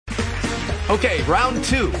Okay, round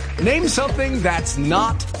two. Name something that's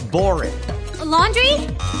not boring. A laundry?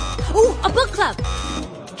 Ooh, a book club.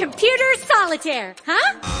 Computer solitaire,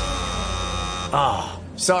 huh? Ah,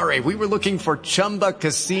 oh, sorry, we were looking for Chumba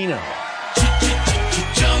Casino.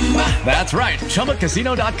 That's right,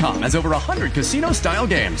 ChumbaCasino.com has over 100 casino-style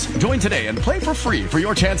games. Join today and play for free for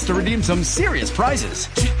your chance to redeem some serious prizes.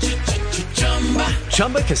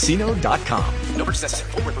 ChumbaCasino.com. No purchase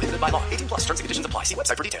necessary. Void where prohibited by law. 18 plus terms and conditions apply. See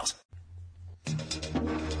website for details.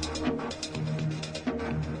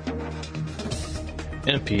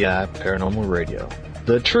 MPI Paranormal Radio.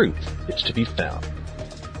 The truth is to be found.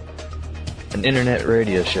 An internet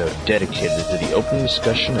radio show dedicated to the open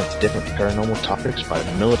discussion of different paranormal topics by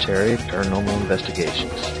military paranormal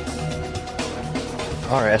investigations.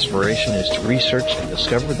 Our aspiration is to research and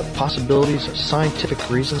discover the possibilities of scientific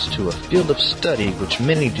reasons to a field of study which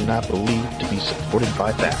many do not believe to be supported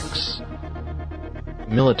by facts.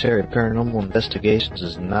 Military Paranormal Investigations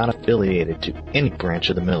is not affiliated to any branch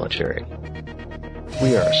of the military.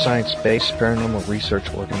 We are a science-based paranormal research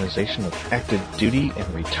organization of active duty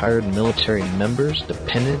and retired military members,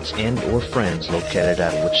 dependents, and or friends located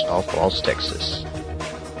out of Wichita Falls, Texas.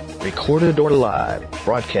 Recorded or live,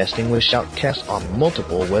 broadcasting with shoutcasts on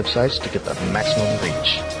multiple websites to get the maximum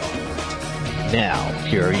reach. Now,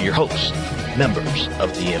 here are your hosts, members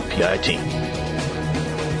of the MPI team.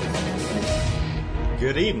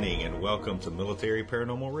 Good evening and welcome to Military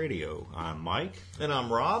Paranormal Radio. I'm Mike. And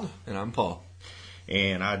I'm Rob. And I'm Paul.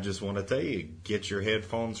 And I just want to tell you, get your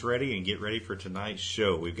headphones ready and get ready for tonight's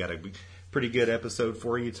show. We've got a pretty good episode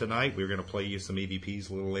for you tonight. We're going to play you some EVPs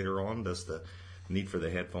a little later on. That's the need for the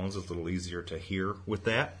headphones. It's a little easier to hear with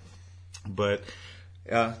that. But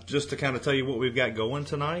just to kind of tell you what we've got going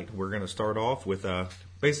tonight, we're going to start off with,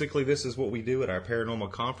 basically this is what we do at our paranormal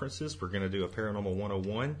conferences. We're going to do a Paranormal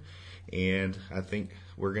 101. And I think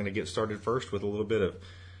we're going to get started first with a little bit of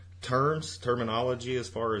terminology as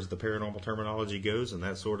far as the paranormal terminology goes and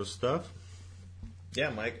that sort of stuff.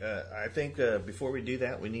 Yeah, Mike, I think before we do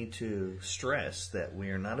that, we need to stress that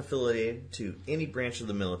we are not affiliated to any branch of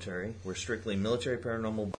the military. We're strictly military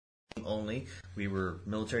paranormal only. We were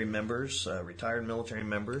military members, retired military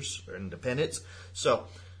members, and dependents. So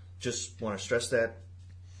just want to stress that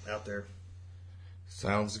out there.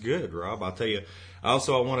 Sounds good, Rob. I'll tell you.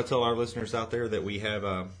 Also, I want to tell our listeners out there that we have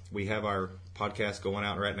our podcast going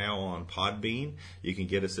out right now on Podbean. You can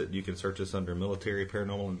get us you can search us under Military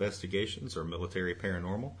Paranormal Investigations or Military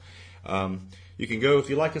Paranormal. You can go,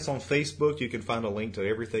 if you like us on Facebook, you can find a link to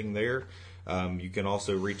everything there. You can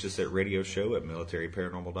also reach us at radio show at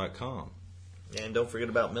militaryparanormal.com. And don't forget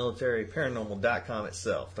about militaryparanormal.com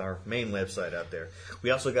itself, our main website out there. We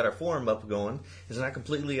also got our forum up and going. It's not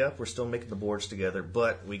completely up. We're still making the boards together,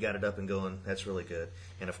 but we got it up and going. That's really good.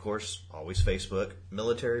 And, of course, always Facebook,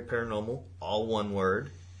 Military Paranormal, all one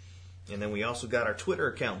word. And then we also got our Twitter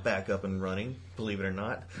account back up and running, believe it or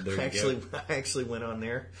not. I actually went on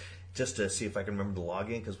there just to see if I can remember the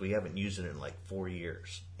login because we haven't used it in like 4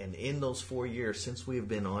 years. And in those 4 years, since we have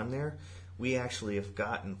been on there, we actually have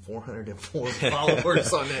gotten 404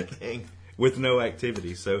 followers on that thing. With no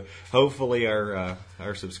activity. So hopefully our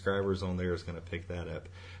subscribers on there is going to pick that up.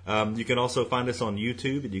 You can also find us on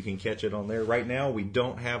YouTube, and you can catch it on there. Right now, we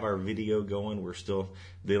don't have our video going. We're still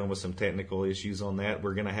dealing with some technical issues on that.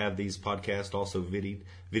 We're going to have these podcasts also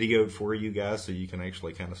videoed for you guys so you can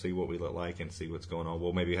actually kind of see what we look like and see what's going on.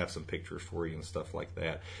 We'll maybe have some pictures for you and stuff like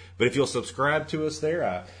that. But if you'll subscribe to us there,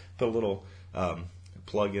 I put a little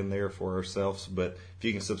plug in there for ourselves. But if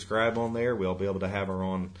you can subscribe on there, we'll be able to have our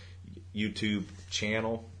own YouTube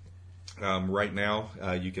channel. Right now,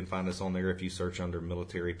 you can find us on there if you search under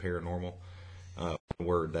Military Paranormal.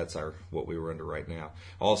 Word, that's what we were under right now.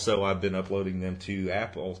 Also, I've been uploading them to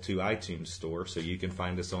iTunes Store, so you can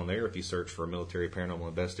find us on there if you search for Military Paranormal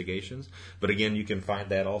Investigations. But again, you can find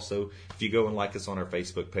that also if you go and like us on our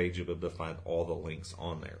Facebook page. You'll be able to find all the links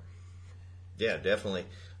on there. Yeah, definitely.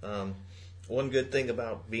 One good thing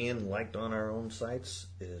about being liked on our own sites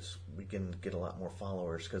is we can get a lot more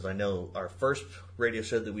followers, because I know our first radio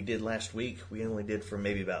show that we did last week, we only did for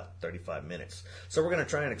maybe about 35 minutes. So we're going to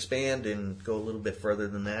try and expand and go a little bit further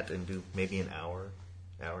than that and do maybe an hour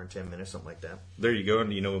and 10 minutes, something like that. There you go. And,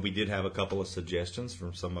 we did have a couple of suggestions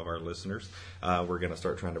from some of our listeners. We're going to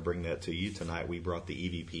start trying to bring that to you. Tonight we brought the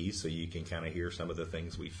EVPs so you can kind of hear some of the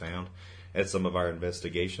things we found at some of our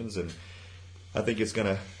investigations. And I think it's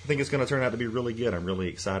gonna turn out to be really good. I'm really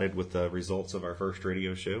excited with the results of our first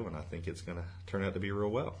radio show, and I think it's gonna turn out to be real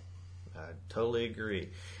well. I totally agree.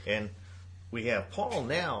 And we have Paul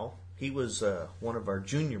now. He was one of our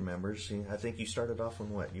junior members. I think you started off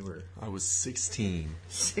on what? I was 16.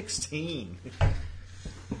 16.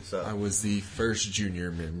 So I was the first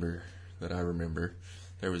junior member that I remember.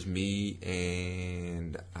 There was me,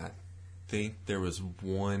 and I think there was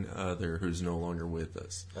one other who's no longer with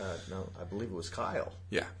us. no, I believe it was Kyle.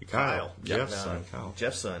 Yeah. Kyle. Yep. Jeff's son, Kyle.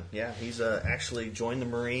 Jeff's son. Yeah, he's actually joined the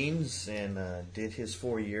Marines and did his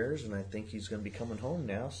 4 years, and I think he's going to be coming home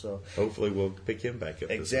now. So Hopefully we'll pick him back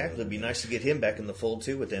up. exactly, it'd be nice to get him back in the fold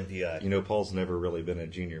too with MPI. You know, Paul's never really been a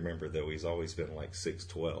junior member, though. He's always been like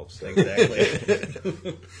 6'12". So.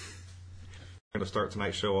 Exactly. We're going to start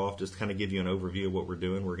tonight's show off, just to kind of give you an overview of what we're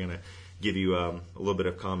doing. We're going to give you a little bit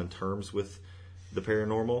of common terms with the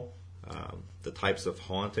paranormal, the types of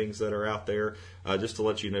hauntings that are out there, just to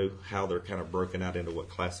let you know how they're kind of broken out into what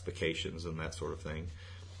classifications and that sort of thing.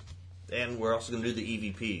 And we're also going to do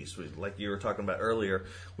the EVPs. Like you were talking about earlier,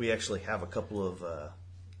 we actually have a couple of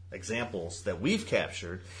examples that we've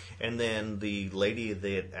captured, and then the lady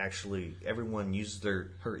that actually everyone uses her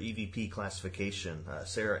EVP classification,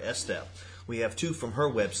 Sarah Estep. We have 2 from her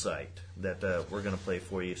website that we're going to play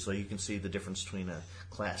for you, so you can see the difference between a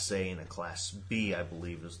Class A and a Class B, I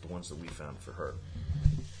believe, is the ones that we found for her.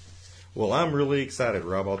 Well, I'm really excited,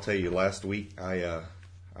 Rob. I'll tell you, last week I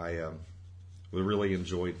really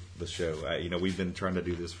enjoyed the show. We've been trying to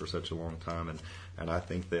do this for such a long time, and I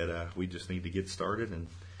think that we just need to get started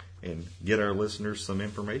and get our listeners some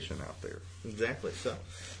information out there. Exactly. So,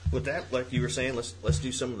 with that, like you were saying, let's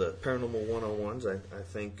do some of the paranormal 101s. I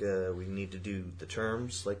think we need to do the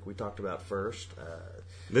terms like we talked about first.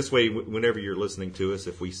 This way, whenever you're listening to us,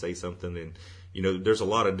 if we say something, and there's a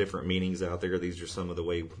lot of different meanings out there. These are some of the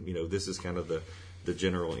way this is kind of the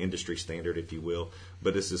general industry standard, if you will.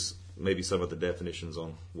 But this is maybe some of the definitions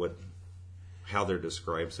on how they're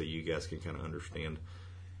described, so you guys can kind of understand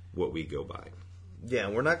what we go by. Yeah,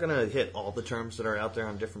 we're not going to hit all the terms that are out there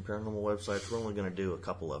on different paranormal websites. We're only going to do a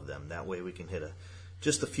couple of them. That way we can hit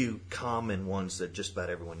just a few common ones that just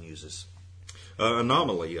about everyone uses.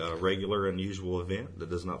 Anomaly, a regular, unusual event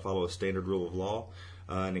that does not follow a standard rule of law,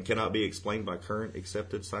 and it cannot be explained by current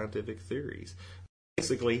accepted scientific theories.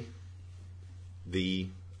 Basically, the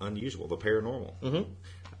unusual, the paranormal. Mm-hmm.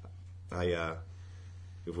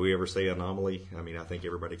 If we ever say anomaly, I think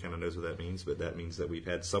everybody kind of knows what that means, but that means that we've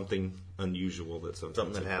had something unusual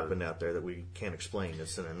something that happened out there that we can't explain.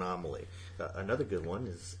 It's an anomaly. Another good one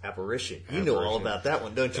is apparition. You Apparition. know all about that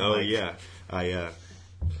one, don't you, Oh, Mike? yeah. I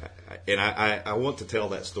want to tell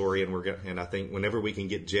that story, and I think whenever we can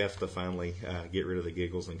get Jeff to finally get rid of the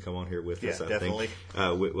giggles and come on here with us, I definitely.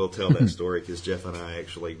 think we'll tell that story, because Jeff and I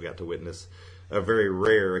actually got to witness a very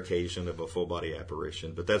rare occasion of a full body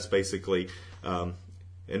apparition. But that's basically, and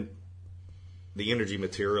the energy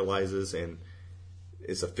materializes, and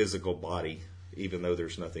it's a physical body, even though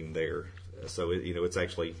there's nothing there. So it's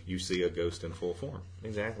actually, you see a ghost in full form.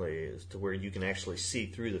 Exactly, it's to where you can actually see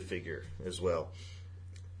through the figure as well.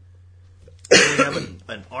 We have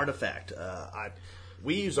an artifact.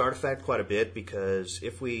 We use artifact quite a bit because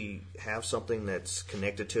if we have something that's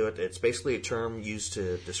connected to it, it's basically a term used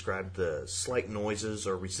to describe the slight noises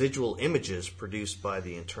or residual images produced by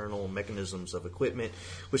the internal mechanisms of equipment,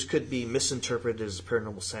 which could be misinterpreted as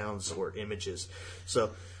paranormal sounds or images. So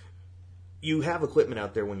you have equipment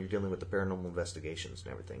out there when you're dealing with the paranormal investigations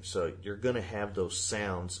and everything. So you're going to have those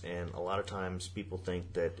sounds, and a lot of times people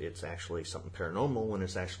think that it's actually something paranormal when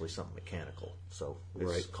it's actually something mechanical. So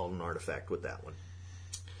it's called an artifact with that one.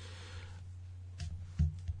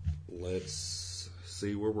 Let's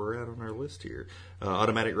see where we're at on our list here.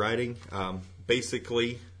 Automatic writing.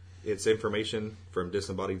 Basically, it's information from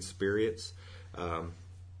disembodied spirits. And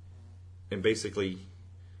basically,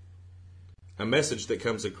 a message that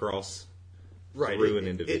comes across through an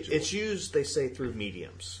individual. It's used, they say, through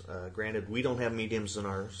mediums. Granted, we don't have mediums in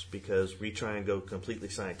ours because we try and go completely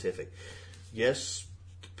scientific. Yes,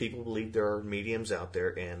 people believe there are mediums out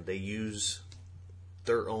there, and they use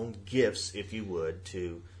their own gifts, if you would,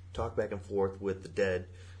 to talk back and forth with the dead,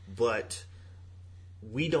 but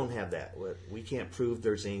we don't have that. We can't prove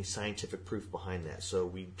there's any scientific proof behind that, so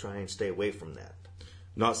we try and stay away from that.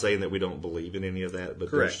 Not saying that we don't believe in any of that, but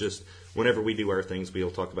Correct. There's just, whenever we do our things,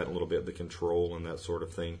 we'll talk about a little bit the control and that sort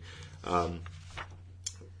of thing,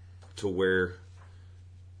 to where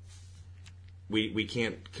we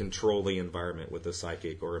can't control the environment with a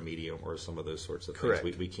psychic or a medium or some of those sorts of things.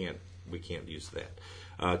 Correct. We can't use that.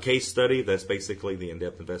 Case study, that's basically the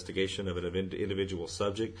in-depth investigation of an individual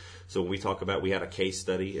subject. So when we talk about we had a case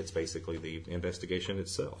study, it's basically the investigation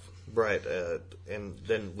itself. Right. And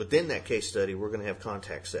then within that case study, we're going to have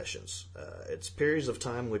contact sessions. It's periods of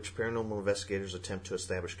time which paranormal investigators attempt to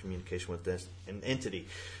establish communication with an entity.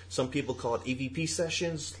 Some people call it EVP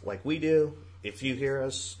sessions, like we do. If you hear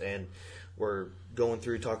us and we're going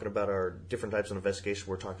through talking about our different types of investigation.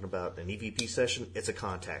 We're talking about an EVP session. It's a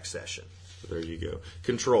contact session. There you go.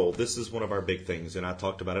 Control. This is one of our big things, and I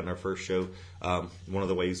talked about it in our first show. One of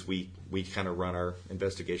the ways we kind of run our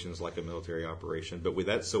investigations like a military operation, but with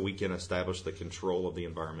that, so we can establish the control of the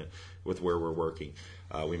environment with where we're working.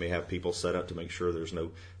 We may have people set up to make sure there's no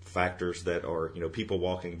factors that are, people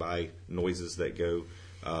walking by, noises that go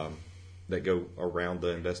around the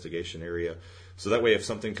investigation area. So that way, if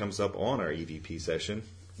something comes up on our EVP session,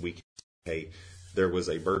 we can say, hey, there was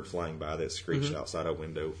a bird flying by that screeched outside a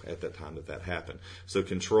window at that time that happened. So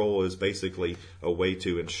control is basically a way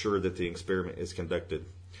to ensure that the experiment is conducted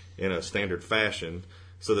in a standard fashion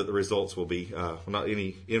so that the results will be not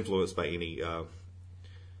influenced by any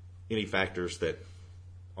factors that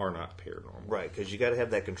are not paranormal. Right, because you got to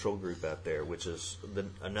have that control group out there, which is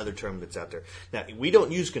another term that's out there. Now, we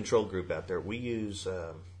don't use control group out there. We use...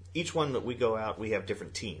 each one that we go out, we have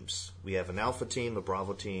different teams. We have an Alpha team, a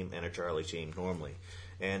Bravo team, and a Charlie team normally.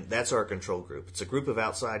 And that's our control group. It's a group of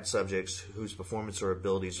outside subjects whose performance or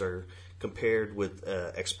abilities are compared with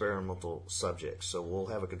experimental subjects. So we'll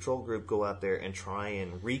have a control group go out there and try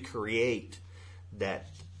and recreate that.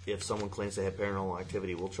 If someone claims they have paranormal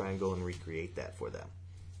activity, we'll try and go and recreate that for them.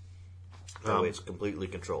 That way it's completely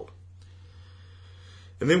controlled.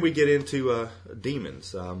 And then we get into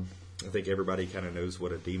demons. I think everybody kind of knows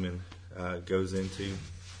what a demon goes into.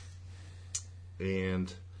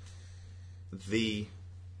 And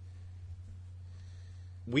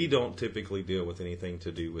we don't typically deal with anything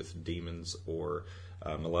to do with demons or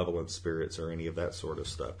malevolent spirits or any of that sort of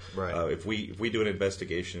stuff. Right. If we do an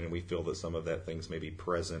investigation and we feel that some of that things may be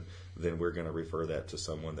present, then we're going to refer that to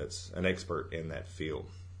someone that's an expert in that field.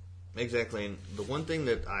 Exactly. And the one thing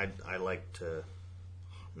that I like to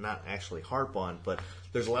not actually harp on, but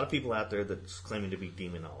there's a lot of people out there that's claiming to be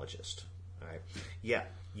demonologists. All right. Yeah,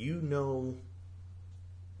 you know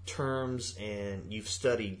terms and you've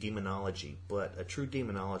studied demonology, but a true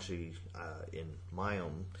demonology, in my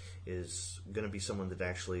own, is going to be someone that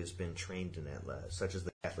actually has been trained in that, such as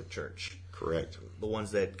the Catholic Church. Correct. The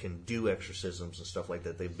ones that can do exorcisms and stuff like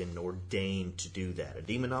that, they've been ordained to do that. A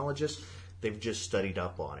demonologist, they've just studied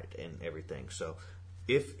up on it and everything. So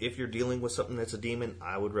if you're dealing with something that's a demon,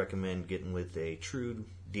 I would recommend getting with a true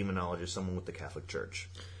demonologist, someone with the Catholic Church.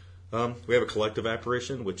 We have a collective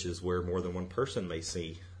apparition, which is where more than one person may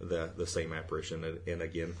see the same apparition. And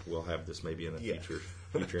again, we'll have this maybe in a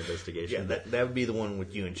future investigation. Yeah, that would be the one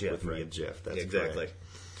with you and Jeff, with right? me and Jeff, that's exactly.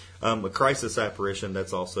 Correct. A crisis apparition,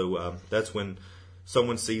 that's also that's when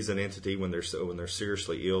someone sees an entity when they're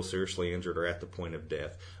seriously ill, seriously injured, or at the point of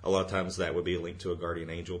death. A lot of times that would be linked to a guardian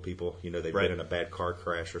angel. People, they've been in a bad car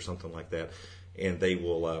crash or something like that, and they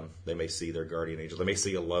will they may see their guardian angel. They may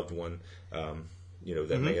see a loved one,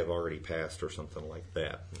 that may have already passed or something like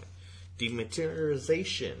that.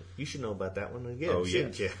 Dematerialization. You should know about that one again. Oh, yeah.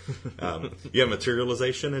 You? You have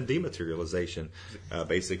materialization and dematerialization.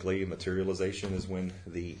 Basically, materialization is when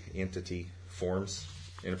the entity forms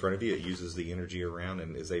in front of you. It uses the energy around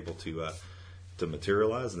and is able to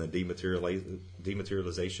materialize, and then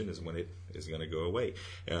dematerialization is when it is going to go away.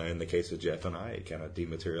 In the case of Jeff and I, it kind of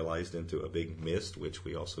dematerialized into a big mist, which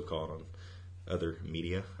we also caught on other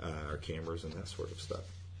media, our cameras and that sort of stuff.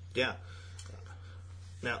 Yeah.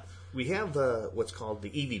 Now, we have what's called the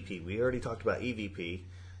EVP. We already talked about EVP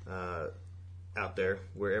out there,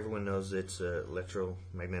 where everyone knows it's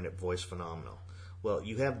electromagnetic voice phenomenal. Well,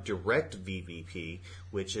 you have direct VVP,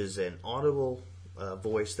 which is an audible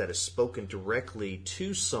voice that is spoken directly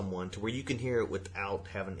to someone to where you can hear it without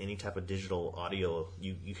having any type of digital audio.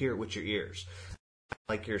 You hear it with your ears.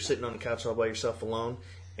 Like you're sitting on the couch all by yourself alone,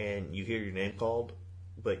 and you hear your name called,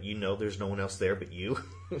 but you know there's no one else there but you.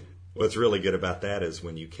 What's really good about that is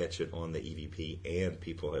when you catch it on the EVP and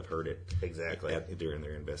people have heard it exactly during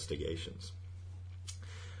their investigations.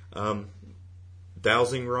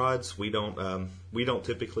 Dowsing rods, we don't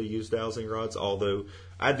typically use dowsing rods, although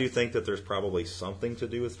I do think that there's probably something to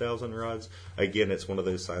do with dowsing rods. Again, it's one of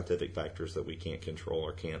those scientific factors that we can't control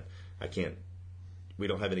or we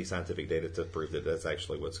don't have any scientific data to prove that that's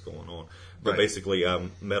actually what's going on. But basically,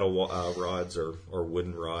 metal rods or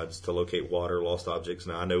wooden rods to locate water, lost objects.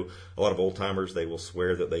 Now, I know a lot of old-timers, they will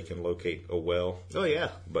swear that they can locate a well. Oh, yeah.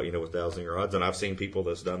 But, with dowsing rods. And I've seen people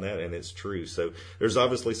that's done that, and it's true. So there's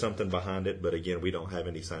obviously something behind it. But, again, we don't have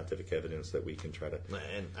any scientific evidence that we can try to...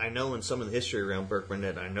 And I know in some of the history around Berkman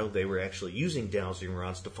that I know they were actually using dowsing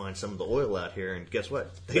rods to find some of the oil out here. And guess what?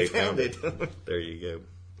 They found it. There you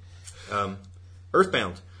go.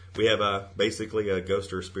 Earthbound. We have basically a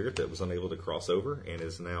ghost or a spirit that was unable to cross over and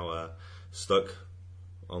is now stuck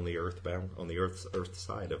on the Earth's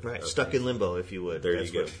side of Right, of stuck in limbo, if you would. There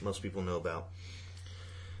That's you go. what most people know about.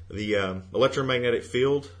 The electromagnetic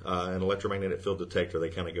field and electromagnetic field detector, they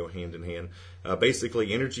kind of go hand in hand.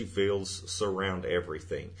 Basically, energy fields surround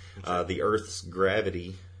everything. The Earth's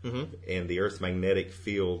gravity and the Earth's magnetic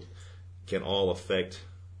field can all affect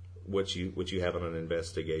what you have on an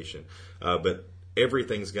investigation. But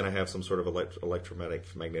everything's going to have some sort of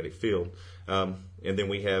electromagnetic field. And then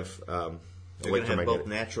we have You're going to have both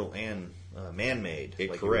natural and man-made,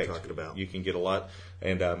 like correct. you were talking about. You can get a lot.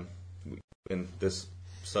 And this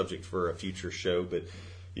subject for a future show, but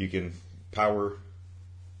you can power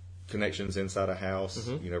connections inside a house,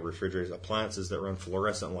 refrigerators, appliances that run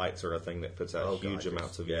fluorescent lights are a thing that puts out huge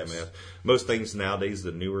amounts of EMF. Most things nowadays,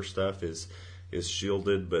 the newer stuff is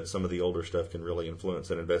shielded, but some of the older stuff can really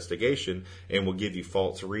influence an investigation and will give you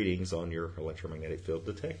false readings on your electromagnetic field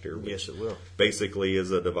detector. Yes, it will. Basically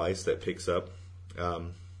is a device that picks up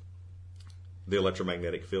the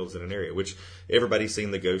electromagnetic fields in an area, which everybody's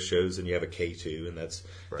seen the ghost shows, and you have a K2, and that's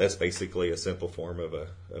basically a simple form of an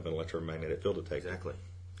electromagnetic field detector. Exactly.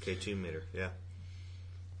 K2 meter, yeah.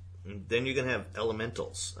 And then you're going to have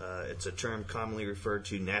elementals. It's a term commonly referred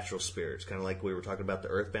to natural spirits, kind of like we were talking about the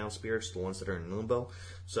earthbound spirits, the ones that are in limbo.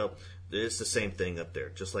 So it's the same thing up there,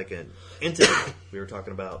 just like an entity. We were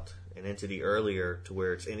talking about an entity earlier, to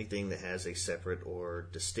where it's anything that has a separate or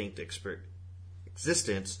distinct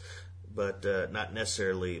existence, but not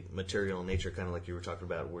necessarily material in nature, kind of like you were talking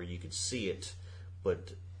about, where you could see it,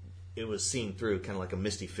 but it was seen through, kind of like a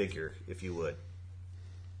misty figure, if you would.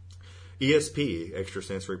 ESP,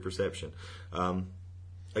 extrasensory perception.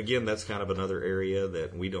 Again, that's kind of another area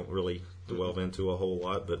that we don't really delve into a whole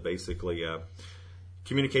lot, but basically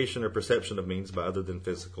communication or perception of means by other than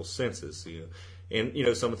physical senses.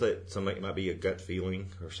 And some of it might be a gut feeling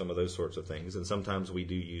or some of those sorts of things. And sometimes we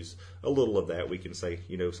do use a little of that. We can say,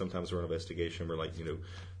 sometimes we're on investigation, we're like,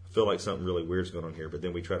 feel like something really weird's going on here, but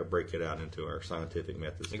then we try to break it out into our scientific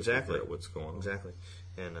methods to figure out what's going on. Exactly.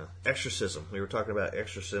 And exorcism. We were talking about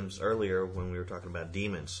exorcisms earlier when we were talking about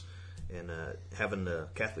demons, and having the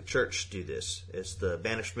Catholic Church do this. It's the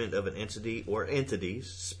banishment of an entity or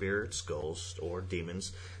entities, spirits, ghosts, or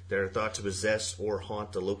demons that are thought to possess or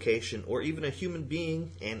haunt a location or even a human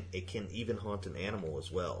being, and it can even haunt an animal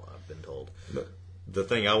as well, I've been told. The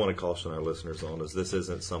thing I want to caution our listeners on is this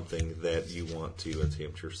isn't something that you want to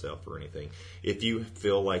attempt yourself or anything. If you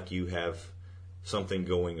feel like you have something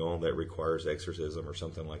going on that requires exorcism or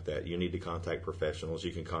something like that, you need to contact professionals.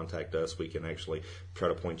 You can contact us. We can actually try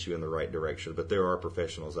to point you in the right direction. But there are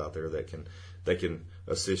professionals out there that can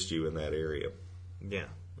assist you in that area. Yeah.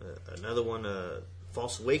 Another one,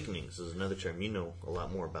 false awakenings is another term. You know a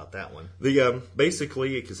lot more about that one.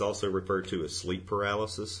 Basically, it is also referred to as sleep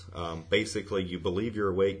paralysis. Basically, you believe you're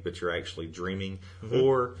awake, but you're actually dreaming,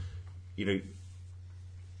 or you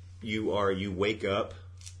wake up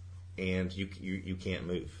and you can't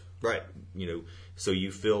move. Right. So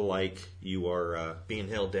you feel like you are being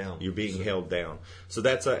held down. You're being held down. So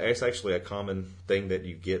that's actually a common thing that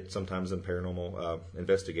you get sometimes in paranormal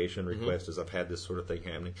investigation requests. Is I've had this sort of thing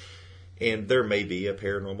happening. And there may be a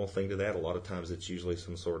paranormal thing to that. A lot of times it's usually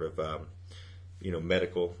some sort of,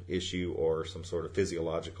 medical issue or some sort of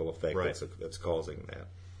physiological effect that's causing that.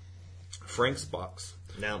 Frank's box.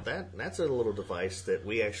 Now, that's a little device that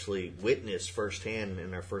we actually witnessed firsthand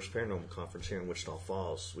in our first paranormal conference here in Wichita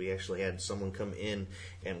Falls. We actually had someone come in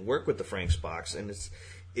and work with the Frank's box, and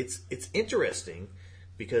it's interesting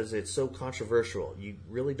because it's so controversial. You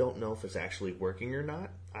really don't know if it's actually working or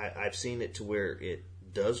not. I've seen it to where it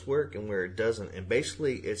does work and where it doesn't, and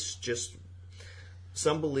basically it's just,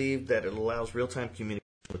 some believe that it allows real-time communication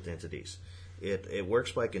with entities. It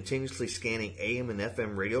works by continuously scanning AM and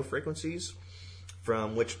FM radio frequencies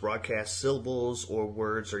from which broadcast syllables or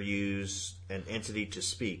words are used an entity to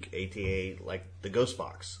speak, aka like the ghost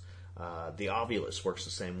box. The Ovulus works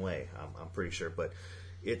the same way, I'm pretty sure, but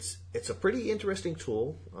it's a pretty interesting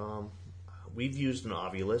tool. We've used an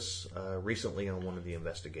Ovulus recently on one of the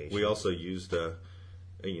investigations. We also used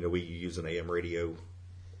we use an AM radio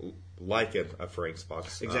like a Frank's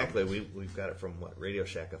box. Exactly. We've got it from Radio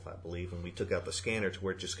Shack, I believe, and we took out the scanner to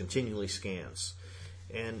where it just continually scans.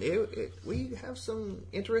 And we have some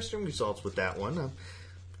interesting results with that one.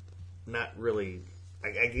 Not really.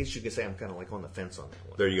 I guess you could say I'm kind of like on the fence on that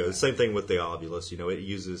one. There you go. The same thing with the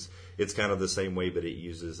Ovulus. It's kind of the same way, but it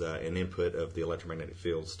uses an input of the electromagnetic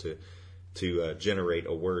fields to generate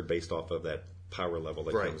a word based off of that power level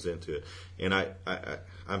that comes into it. And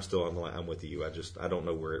I'm still I'm with you. I don't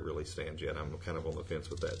know where it really stands yet. I'm kind of on the fence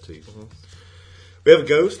with that too. We have a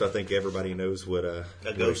ghost. I think everybody knows what a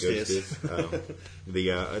ghost is. And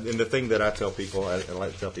the thing that I tell people, I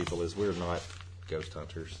like to tell people, is we're not ghost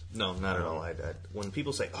hunters. No, not at all. When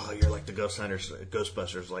people say, "Oh, you're like the ghost hunters,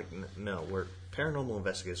 Ghostbusters," like, no, we're paranormal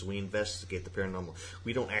investigators. We investigate the paranormal.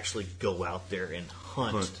 We don't actually go out there and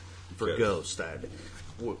hunt for ghosts.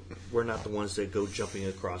 We're not the ones that go jumping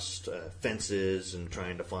across fences and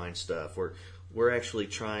trying to find stuff. We're actually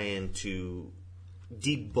trying to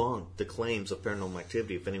debunk the claims of paranormal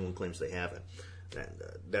activity if anyone claims they haven't. And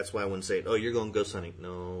that's why I wouldn't say, "Oh, you're going ghost hunting."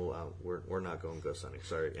 No, we're not going ghost hunting.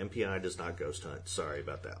 Sorry, MPI does not ghost hunt. Sorry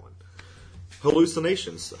about that one.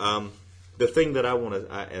 Hallucinations. The thing that I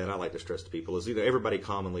like to stress to people is, everybody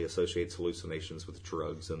commonly associates hallucinations with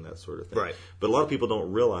drugs and that sort of thing. Right. But a lot of people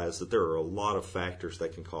don't realize that there are a lot of factors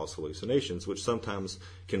that can cause hallucinations, which sometimes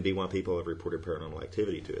can be why people have reported paranormal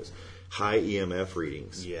activity to us. High EMF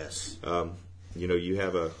readings. Yes. You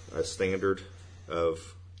have a standard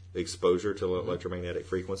of exposure to electromagnetic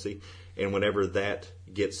frequency, and whenever that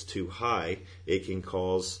gets too high, it can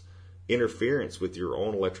cause interference with your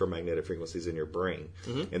own electromagnetic frequencies in your brain,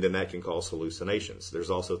 and then that can cause hallucinations. There's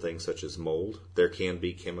also things such as mold. There can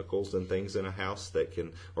be chemicals and things in a house that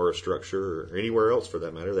can, or a structure, or anywhere else for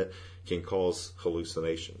that matter, that can cause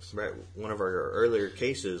hallucinations. Right. One of our earlier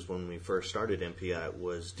cases when we first started MPI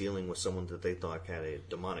was dealing with someone that they thought had a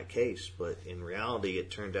demonic case, but in reality it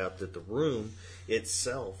turned out that the room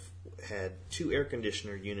itself had 2 air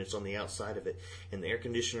conditioner units on the outside of it, and the air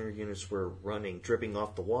conditioner units were running, dripping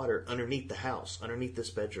off the water underneath the house, underneath this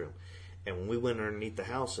bedroom. And when we went underneath the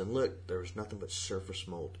house and looked, there was nothing but surface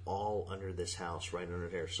mold all under this house, right under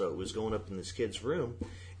there. So it was going up in this kid's room,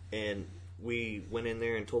 and we went in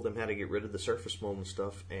there and told them how to get rid of the surface mold and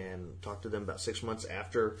stuff, and talked to them about 6 months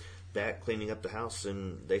after that, cleaning up the house,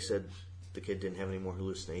 and they said the kid didn't have any more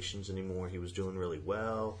hallucinations anymore. He was doing really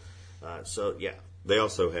well. So, yeah. They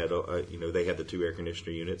also had, they had the 2 air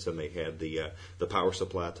conditioner units, and they had the power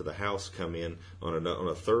supply to the house come in on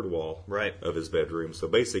a third wall of his bedroom. So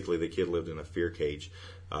basically, the kid lived in a fear cage,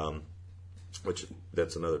 which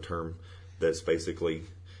that's another term. That's basically,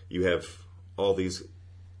 you have all these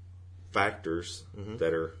factors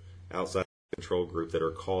that are outside the control group that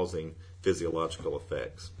are causing physiological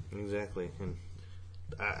effects. Exactly. And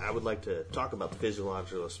I would like to talk about the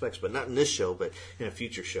physiological aspects, but not in this show, but in a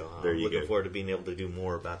future show. I'm looking forward to being able to do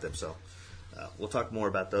more about them. So we'll talk more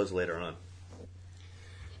about those later on.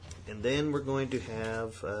 And then we're going to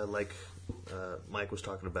have, like Mike was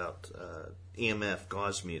talking about, EMF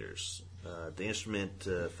gauge meters. The instrument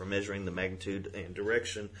for measuring the magnitude and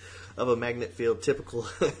direction of a magnet field, typical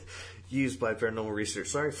used by paranormal research.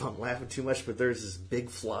 Sorry if I'm laughing too much, but there's this big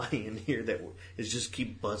fly in here that is just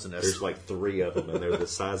keep buzzing us. There's like 3 of them, and they're the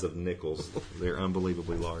size of nickels. They're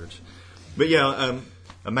unbelievably large. But yeah,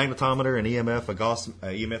 a magnetometer, an EMF, a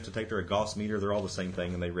EMF detector, a Gauss meter, they're all the same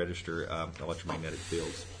thing, and they register electromagnetic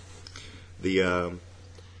fields. The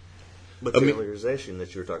materialization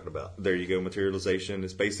that you were talking about. There you go. Materialization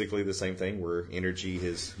is basically the same thing, where energy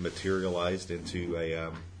is materialized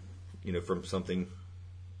into from something,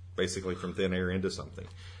 basically from thin air into something.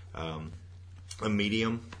 A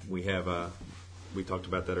medium, we talked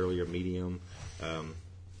about that earlier. Medium,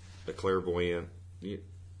 a clairvoyant.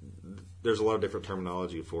 There's a lot of different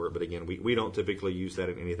terminology for it, but again, we don't typically use that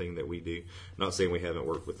in anything that we do. Not saying we haven't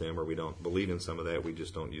worked with them or we don't believe in some of that. We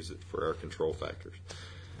just don't use it for our control factors.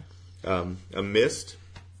 A mist.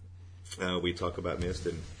 We talk about mist,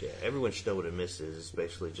 and everyone should know what a mist is. It's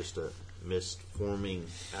basically just a mist forming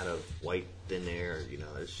out of white thin air.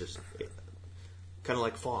 It's just kind of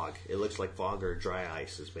like fog. It looks like fog or dry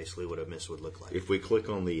ice is basically what a mist would look like. If we click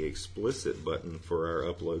on the explicit button for our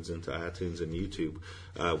uploads into iTunes and YouTube,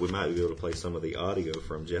 we might be able to play some of the audio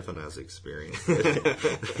from Jeff and I's experience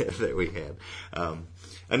that we had.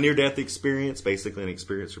 A near-death experience, basically an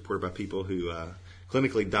experience reported by people who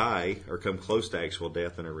clinically die or come close to actual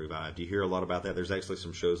death and are revived. You hear a lot about that. There's actually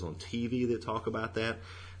some shows on TV that talk about that.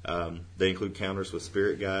 They include encounters with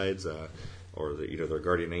spirit guides or their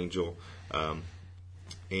guardian angel,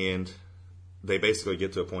 and they basically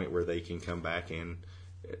get to a point where they can come back and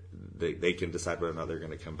they can decide whether or not they're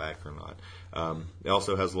going to come back or not. It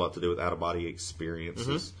also has a lot to do with out-of-body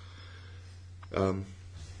experiences.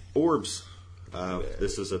 Orbs.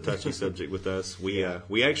 This is a touchy subject with us. We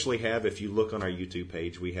actually have, if you look on our YouTube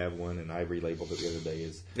page, we have one, and I relabeled it the other day.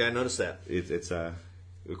 I noticed that. It's a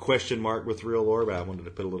question mark with real orb. I wanted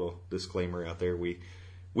to put a little disclaimer out there.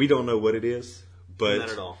 We don't know what it is, but not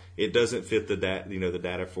at all. It doesn't fit the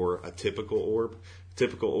data for a typical orb.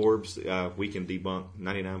 Typical orbs we can debunk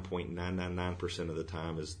 99.999% of the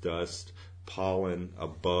time as dust, pollen, a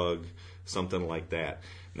bug, something like that.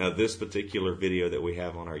 Now, this particular video that we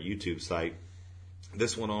have on our YouTube site,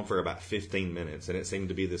 this went on for about 15 minutes, and it seemed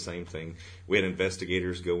to be the same thing. We had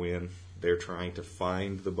investigators go in. They're trying to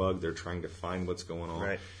find the bug. They're trying to find what's going on.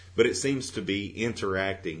 Right. But it seems to be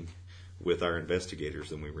interacting with our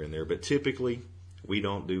investigators when we were in there. But typically, we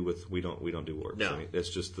don't do work. No. I mean, that's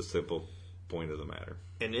just the simple point of the matter.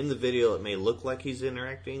 And in the video, it may look like he's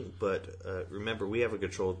interacting, but remember, we have a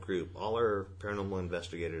controlled group. All our paranormal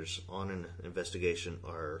investigators on an investigation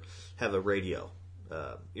have a radio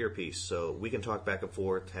earpiece, so we can talk back and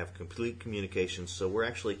forth, have complete communication. So we're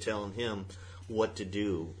actually telling him what to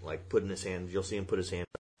do, like putting his hand. You'll see him put his hand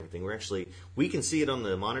up and everything. We can see it on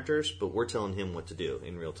the monitors, but we're telling him what to do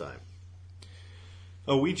in real time.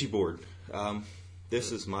 A Ouija board.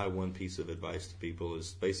 This is my one piece of advice to people: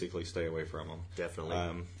 is basically stay away from them.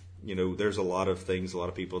 Definitely. There's a lot of things. A lot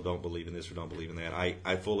of people don't believe in this or don't believe in that.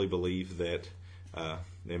 I fully believe that,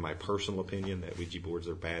 in my personal opinion, that Ouija boards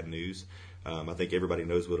are bad news. I think everybody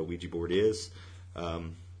knows what a Ouija board is,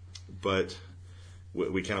 but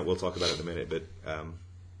we'll talk about it in a minute. But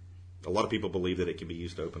a lot of people believe that it can be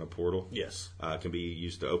used to open a portal. Yes. It can be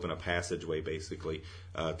used to open a passageway, basically,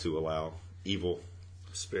 to allow evil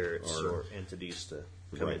spirits or entities to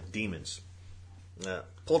come in, Right. demons.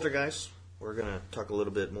 Poltergeist, we're going to talk a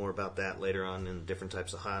little bit more about that later on in different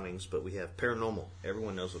types of hauntings, but we have paranormal.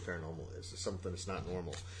 Everyone knows what paranormal is. It's something that's not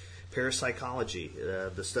normal. Parapsychology,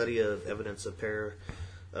 the study of evidence of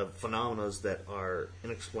phenomena that are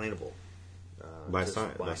inexplainable. by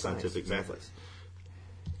science, scientific exactly. methods.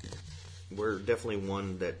 We're definitely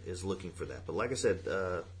one that is looking for that. But like I said,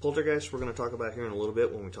 poltergeist we're going to talk about here in a little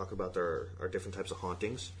bit when we talk about our different types of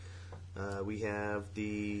hauntings. We have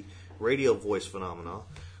the radio voice phenomena,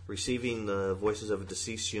 receiving the voices of a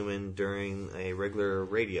deceased human during a regular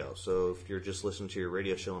radio. So if you're just listening to your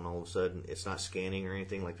radio show and all of a sudden it's not scanning or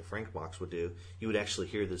anything like the Frank box would do, you would actually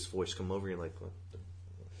hear this voice come over. You're like,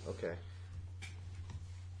 okay.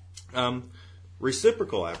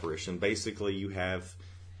 Reciprocal apparition. Basically,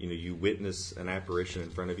 you witness an apparition in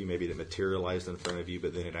front of you, maybe that materialized in front of you,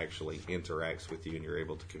 but then it actually interacts with you and you're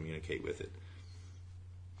able to communicate with it.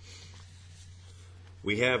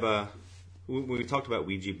 We have, when we talked about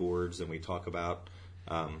Ouija boards and we talk about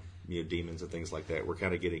demons and things like that, we're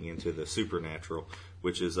kind of getting into the supernatural,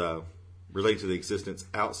 which is related to the existence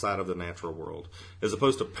outside of the natural world. As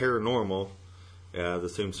opposed to paranormal,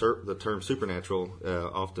 the term supernatural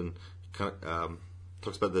often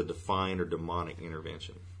talks about the divine or demonic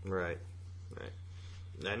intervention. Right.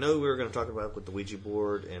 I know we were going to talk about with the Ouija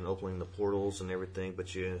board and opening the portals and everything, but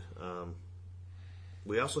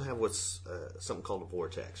we also have what's something called a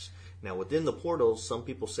vortex. Now, within the portals, some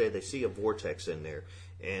people say they see a vortex in there,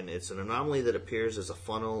 and it's an anomaly that appears as a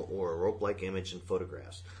funnel or a rope-like image in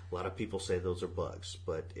photographs. A lot of people say those are bugs,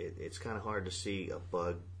 but it's kind of hard to see a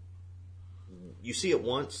bug. You see it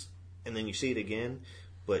once, and then you see it again,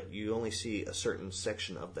 but you only see a certain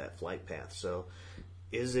section of that flight path. So,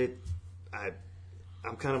 is it?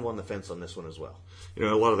 I'm kind of on the fence on this one as well. A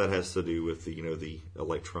lot of that has to do with the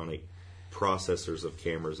electronic processors of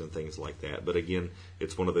cameras and things like that. But again,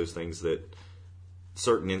 it's one of those things that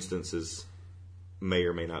certain instances may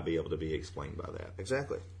or may not be able to be explained by that.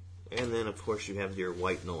 Exactly. And then, of course, you have your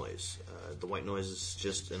white noise. The white noise is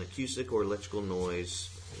just an acoustic or electrical noise.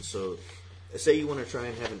 So, say you want to try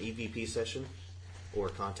and have an EVP session or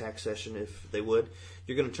a contact session, if they would,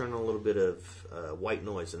 you're going to turn on a little bit of white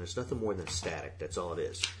noise, and it's nothing more than static. That's all it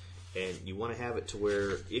is. And you want to have it to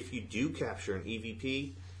where if you do capture an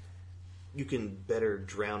EVP, you can better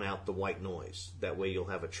drown out the white noise. That way you'll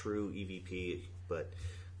have a true EVP. But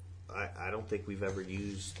I don't think we've ever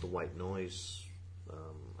used the white noise.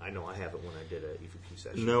 I know I haven't when I did an EVP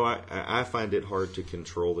session. No, I find it hard to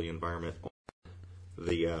control the environment.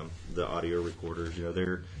 The audio recorders,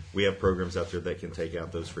 we have programs out there that can take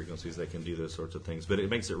out those frequencies, that can do those sorts of things, but it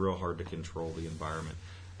makes it real hard to control the environment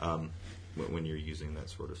when you're using that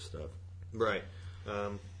sort of stuff. Right.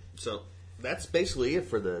 So that's basically it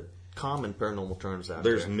for the common paranormal terms out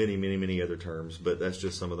there. There's many, many, many other terms, but that's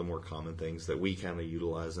just some of the more common things that we kind of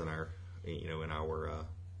utilize in our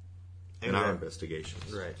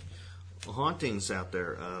investigations. Right. Well, hauntings out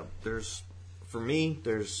there. For me,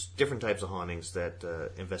 there's different types of hauntings that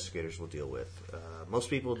investigators will deal with. Most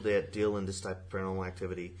people that deal in this type of paranormal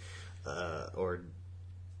activity or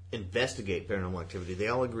investigate paranormal activity, they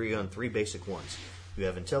all agree on three basic ones. You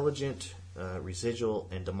have intelligent, residual,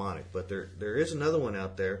 and demonic. But there is another one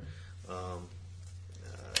out there,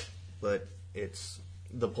 but it's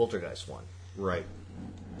the poltergeist one. Right.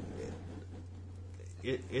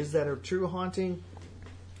 Is that a true haunting?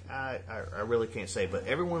 I really can't say, but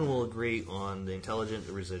everyone will agree on the intelligent,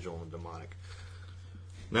 the residual, and the demonic.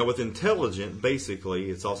 Now, with intelligent, basically,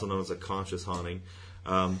 it's also known as a conscious haunting.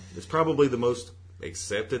 It's probably the most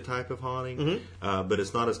accepted type of haunting, but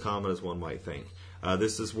it's not as common as one might think.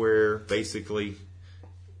 This is where basically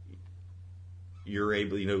you're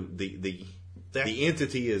able, the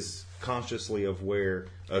entity is consciously aware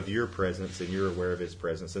of your presence and you're aware of its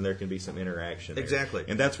presence, and there can be some interaction there. Exactly.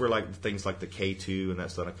 And that's where things like the K2 and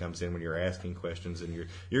that sort of comes in when you're asking questions and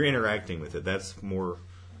you're interacting with it. That's more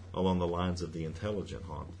along the lines of the intelligent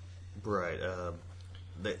haunt. Right.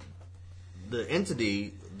 The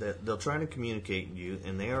entity, that they'll try to communicate with you,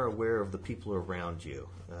 and they are aware of the people around you.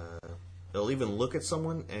 They'll even look at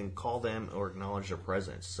someone and call them or acknowledge their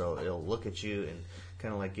presence. So it'll look at you and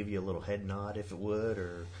kind of like give you a little head nod, if it would,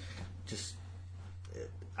 or just,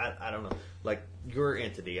 I don't know. Like your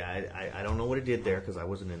entity, I don't know what it did there because I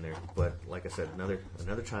wasn't in there. But like I said,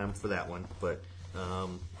 another time for that one. But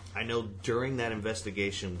I know during that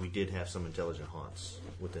investigation we did have some intelligent haunts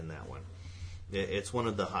within that one. It's one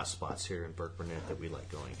of the hot spots here in Burke Burnett that we like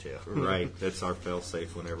going to. Right. That's our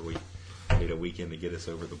fail-safe whenever we need a weekend to get us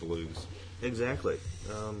over the blues. Exactly.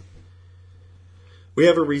 We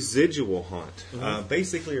have a residual haunt.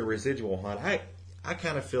 Basically, a residual haunt. I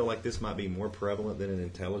kind of feel like this might be more prevalent than an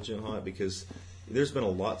intelligent haunt because there's been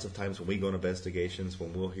lots of times when we go on investigations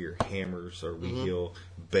when we'll hear hammers or we hear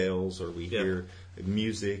bells or we hear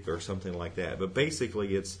music or something like that. But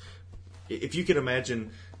basically, it's, if you can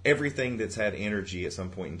imagine everything that's had energy at some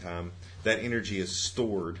point in time, that energy is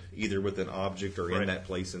stored either with an object or in that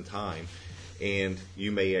place and time. And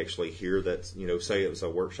you may actually hear that, say it was a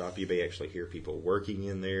workshop, you may actually hear people working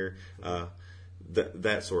in there,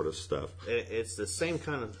 that sort of stuff. It's the same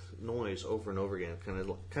kind of noise over and over again, kind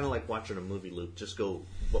of like watching a movie loop, just go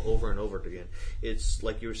over and over again. It's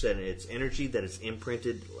like you were saying, it's energy that is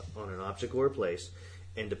imprinted on an object or a place,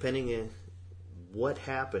 and depending on what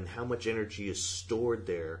happened, how much energy is stored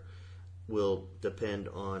there, will depend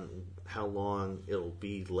on how long it'll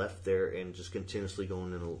be left there and just continuously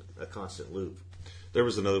going in a constant loop. There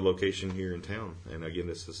was another location here in town, and again,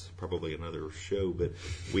 this is probably another show, but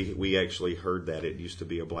we actually heard that. It used to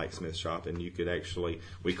be a blacksmith shop, and you could actually,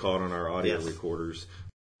 we caught on our audio recorders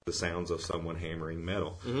the sounds of someone hammering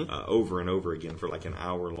metal over and over again for like an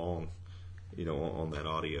hour long, on that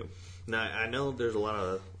audio. Now, I know there's a lot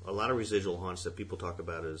of residual haunts that people talk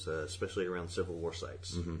about, especially around Civil War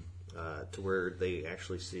sites, to where they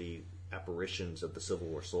actually see apparitions of the Civil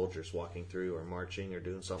War soldiers walking through or marching or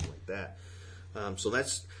doing something like that. So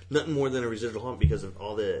that's nothing more than a residual haunt because of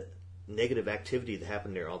all the negative activity that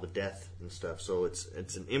happened there, all the death and stuff. So it's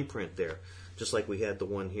an imprint there, just like we had the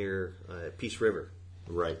one here at Peace River.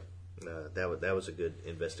 Right. That was a good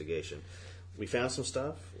investigation. We found some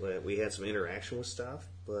stuff. We had some interaction with stuff,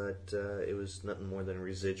 but it was nothing more than a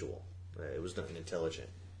residual. It was nothing intelligent.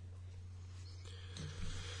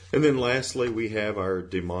 And then lastly, we have our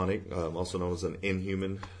demonic, also known as an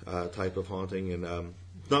inhuman type of haunting, and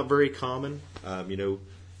not very common.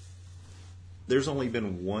 There's only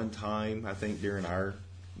been one time, I think, during our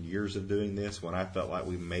years of doing this when I felt like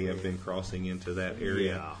we may have been crossing into that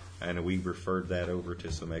area, and we referred that over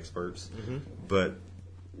to some experts. But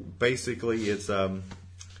basically, it's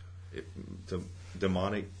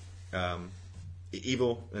demonic, an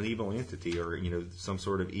evil entity, or some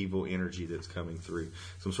sort of evil energy that's coming through,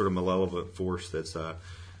 some sort of malevolent force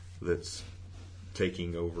that's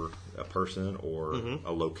taking over a person or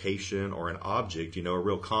a location or an object. A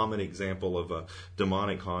real common example of a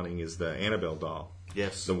demonic haunting is the Annabelle doll.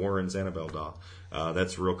 Yes. The Warren's Annabelle doll.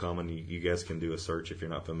 That's real common. You guys can do a search if you're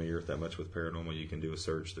not familiar with that much with paranormal. You can do a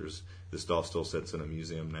search. This doll still sits in a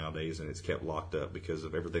museum nowadays, and it's kept locked up because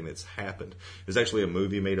of everything that's happened. There's actually a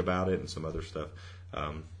movie made about it and some other stuff.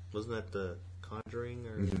 Wasn't that The Conjuring?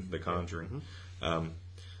 Or The Conjuring.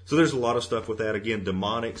 So there's a lot of stuff with that. Again,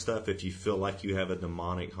 demonic stuff, if you feel like you have a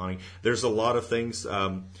demonic haunting. There's a lot of things.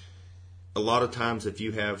 A lot of times if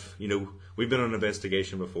you have, we've been on an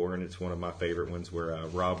investigation before, and it's one of my favorite ones where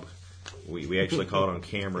Rob, we actually caught on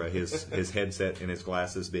camera his headset and his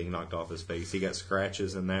glasses being knocked off his face. He got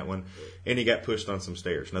scratches in that one, and he got pushed on some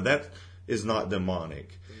stairs. Now, that is not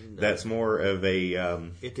demonic. No. That's more of a...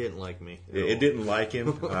 it didn't like me. It didn't like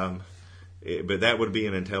him. But that would be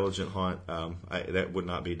an intelligent haunt. That would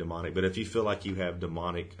not be demonic. But if you feel like you have a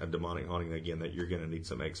demonic haunting, again, that you're going to need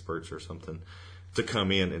some experts or something to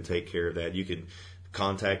come in and take care of that, you can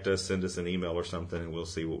contact us, send us an email or something, and we'll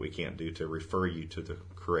see what we can't do to refer you to the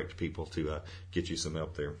correct people to get you some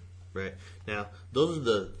help there. Right. Now, those are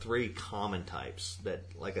the three common types that,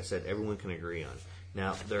 like I said, everyone can agree on.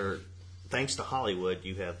 Now, thanks to Hollywood,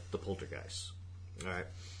 you have the poltergeists. All right.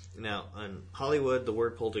 Now, in Hollywood, the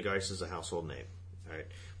word poltergeist is a household name. All right.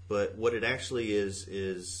 But what it actually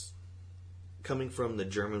is coming from the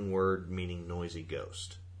German word meaning noisy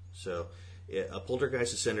ghost. So a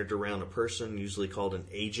poltergeist is centered around a person, usually called an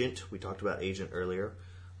agent. We talked about agent earlier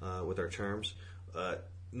with our terms.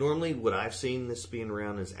 Normally, what I've seen this being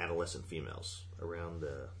around is adolescent females around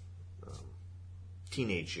the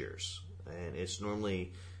teenage years. And it's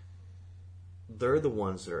normally, they're the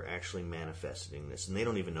ones that are actually manifesting this, and they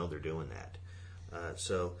don't even know they're doing that.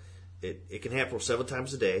 So it can happen several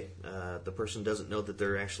times a day. The person doesn't know that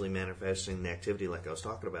they're actually manifesting the activity like I was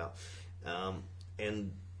talking about.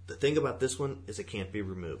 And the thing about this one is it can't be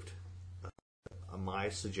removed. My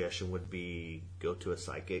suggestion would be go to a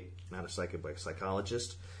psychic, not a psychic, but a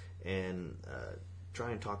psychologist, and try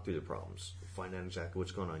and talk through the problems. Find out exactly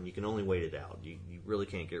what's going on. You can only wait it out. You really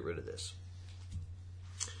can't get rid of this.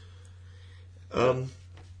 I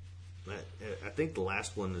think the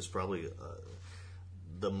last one is probably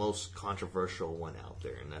the most controversial one out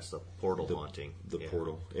there, and that's the portal haunting. The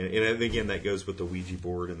portal. And again, that goes with the Ouija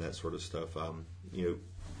board and that sort of stuff.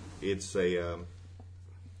 It's the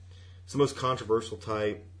most controversial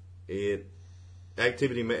type.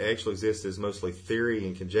 Activity may actually exist as mostly theory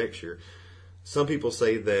and conjecture. Some people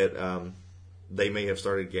say that they may have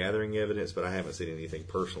started gathering evidence, but I haven't seen anything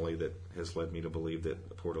personally that has led me to believe that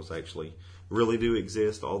the portals actually really do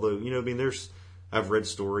exist. Although, I've read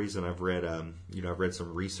stories and I've read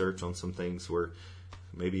some research on some things where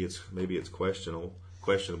maybe it's questionable.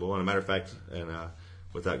 And a matter of fact, and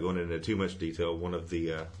without going into too much detail, one of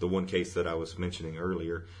the one case that I was mentioning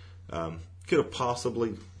earlier could have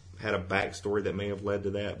possibly had a backstory that may have led to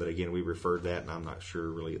that. But again, we referred that, and I'm not sure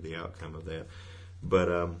really the outcome of that.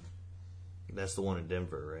 But that's the one in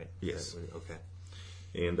Denver, right? Yes. Okay.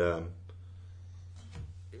 And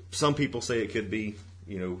some people say it could be,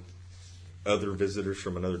 other visitors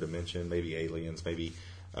from another dimension, maybe aliens, maybe.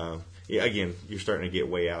 Again, you're starting to get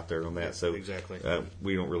way out there on that, so exactly.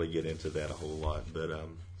 We don't really get into that a whole lot,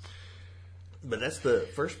 But that's the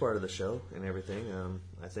first part of the show and everything.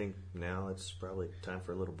 I think now it's probably time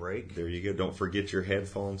for a little break. There you go. Don't forget your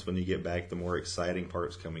headphones when you get back. The more exciting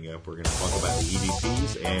part's coming up. We're going to talk about the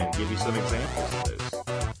EVPs and give you some examples of those.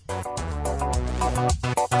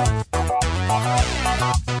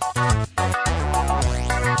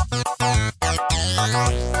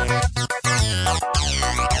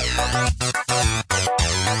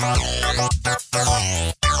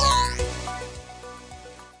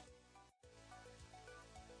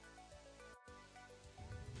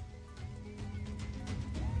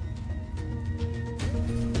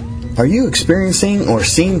 Are you experiencing or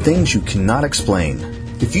seeing things you cannot explain?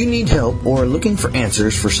 If you need help or are looking for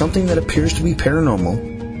answers for something that appears to be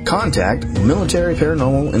paranormal, contact Military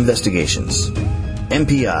Paranormal Investigations,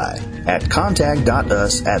 MPI, at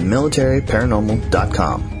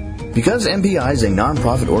contact.us@militaryparanormal.com. Because MPI is a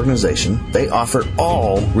non-profit organization, they offer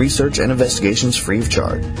all research and investigations free of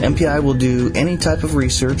charge. MPI will do any type of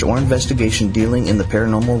research or investigation dealing in the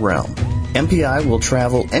paranormal realm. MPI will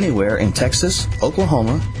travel anywhere in Texas,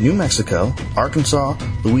 Oklahoma, New Mexico, Arkansas,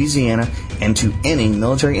 Louisiana, and to any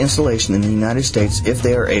military installation in the United States if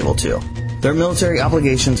they are able to. Their military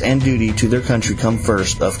obligations and duty to their country come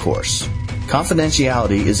first, of course.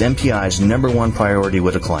 Confidentiality is MPI's #1 priority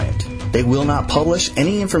with a client. They will not publish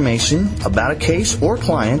any information about a case or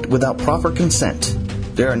client without proper consent.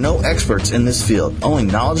 There are no experts in this field, only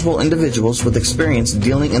knowledgeable individuals with experience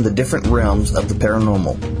dealing in the different realms of the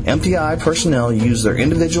paranormal. MPI personnel use their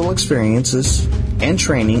individual experiences and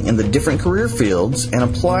training in the different career fields and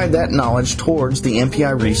apply that knowledge towards the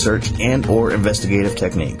MPI research and or investigative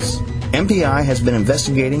techniques. MPI has been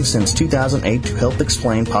investigating since 2008 to help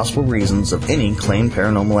explain possible reasons of any claimed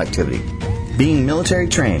paranormal activity. Being military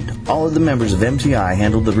trained, all of the members of MPI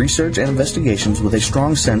handle the research and investigations with a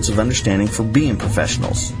strong sense of understanding for being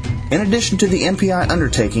professionals. In addition to the MPI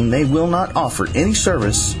undertaking, they will not offer any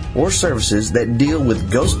service or services that deal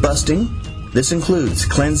with ghost busting. This includes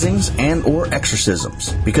cleansings and or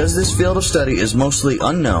exorcisms. Because this field of study is mostly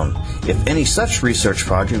unknown, if any such research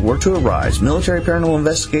project were to arise, Military Paranormal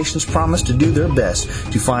Investigations promise to do their best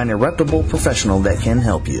to find a reputable professional that can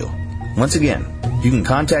help you. Once again, you can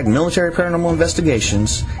contact Military Paranormal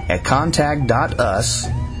Investigations at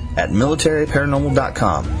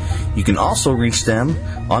contact.us@militaryparanormal.com. You can also reach them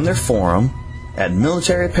on their forum at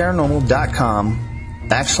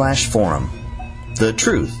militaryparanormal.com/forum. The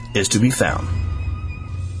truth is to be found.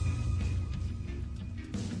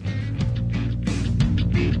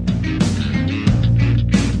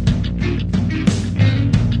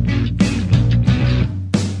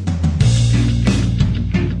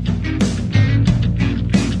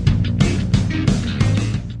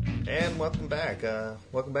 back.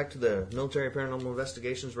 Welcome back to the Military Paranormal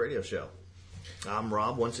Investigations radio show. I'm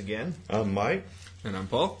Rob once again. I'm Mike. And I'm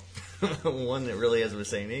Paul. One that really hasn't been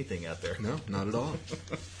saying anything out there. No, not at all.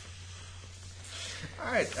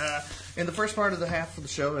 All right. In the first part of the half of the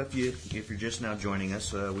show, if you're just now joining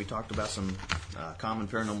us, we talked about some common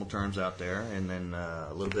paranormal terms out there, and then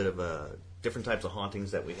a little bit of different types of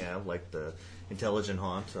hauntings that we have, like the intelligent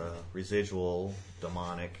haunt, residual,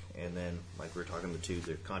 demonic, and then, like we were talking,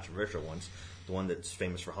 the controversial ones. The one that's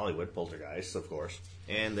famous for Hollywood, poltergeists, of course,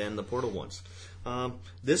 and then the portal ones.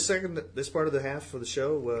 This part of the half of the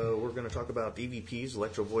show, we're going to talk about EVPs,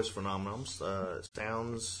 electro voice phenomenons,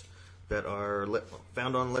 sounds that are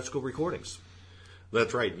found on electrical recordings.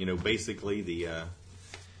 That's right. Basically the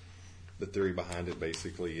theory behind it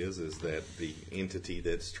basically is that the entity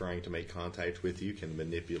that's trying to make contact with you can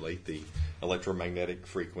manipulate the electromagnetic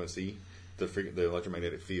frequency, the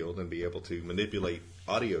electromagnetic field, and be able to manipulate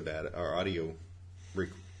audio data or audio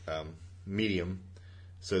medium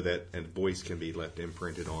so that a voice can be left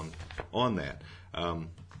imprinted on that.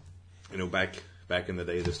 Back in the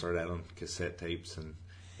day, they started out on cassette tapes and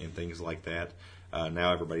things like that.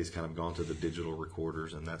 Now everybody's kind of gone to the digital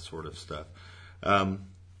recorders and that sort of stuff.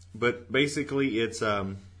 But basically, it's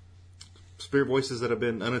spirit voices that have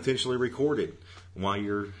been unintentionally recorded while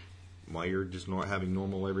you're just not having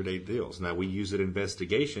normal everyday deals. Now, we use it in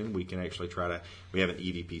investigation. We can actually we have an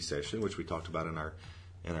EVP session, which we talked about in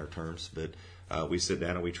our terms, but we sit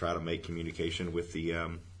down and we try to make communication with the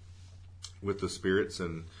spirits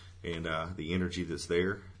and the energy that's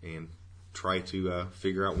there, and try to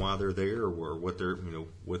figure out why they're there or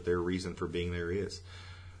what their reason for being there is.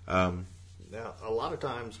 Now, a lot of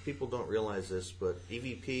times people don't realize this, but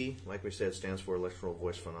EVP, like we said, stands for electrical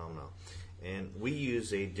voice phenomenon. And we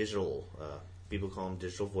use a digital, people call them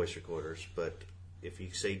digital voice recorders, but if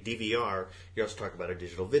you say DVR, you're also talking about a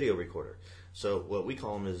digital video recorder. So what we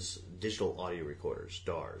call them is digital audio recorders,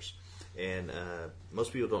 DARs. And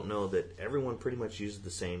most people don't know that everyone pretty much uses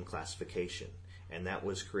the same classification. And that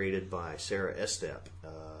was created by Sarah Estep,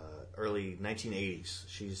 early 1980s.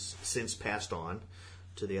 She's since passed on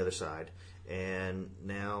to the other side. And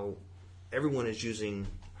now everyone is using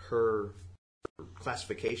her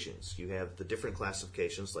classifications. You have the different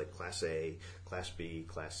classifications like Class A, Class B,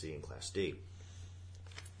 Class C, and Class D.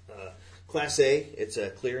 Class A, it's a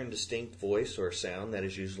clear and distinct voice or sound that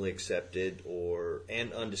is usually accepted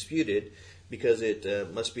and undisputed because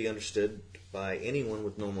it must be understood by anyone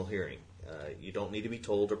with normal hearing. You don't need to be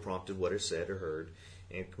told or prompted what is said or heard,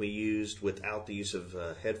 and it can be used without the use of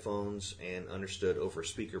headphones and understood over a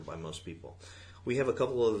speaker by most people. We have a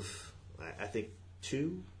couple of, I think,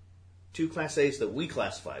 two Class A's that we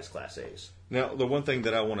classify as Class A's. Now, the one thing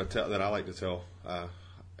that I like to tell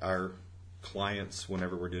our clients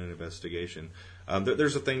whenever we're doing an investigation,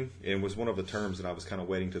 there's a thing, and it was one of the terms, and I was kind of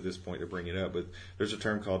waiting to this point to bring it up, but there's a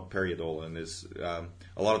term called pareidolia, and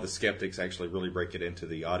a lot of the skeptics actually really break it into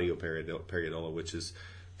the audio pareidolia, which is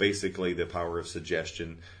basically the power of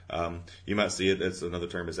suggestion. You might see it as another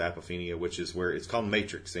term is apophenia, which is where it's called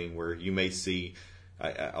matrixing, where you may see,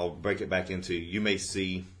 I'll break it back into, you may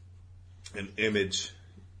see an image.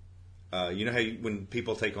 You know how when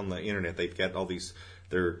people take on the internet, they've got all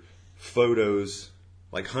their photos,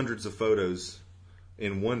 like hundreds of photos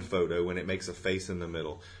in one photo, and it makes a face in the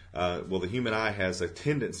middle. Well, the human eye has a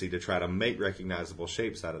tendency to try to make recognizable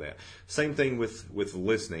shapes out of that. Same thing with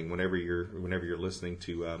listening. Whenever you're listening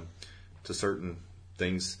to certain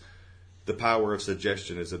things, the power of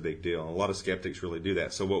suggestion is a big deal. And a lot of skeptics really do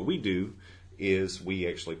that. So what we do is we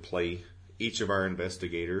actually play. Each of our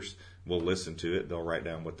investigators will listen to it. They'll write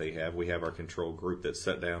down what they have. We have our control group that's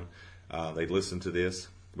set down. They listen to this.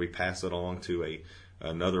 We pass it along to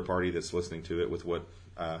another party that's listening to it with what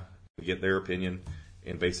we get their opinion.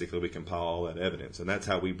 And basically we compile all that evidence. And that's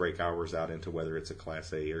how we break ours out into whether it's a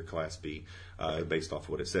Class A or Class B based off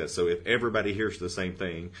what it says. So if everybody hears the same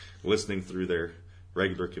thing, listening through their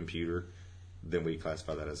regular computer, then we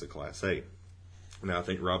classify that as a Class A. Now I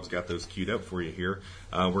think Rob's got those queued up for you here.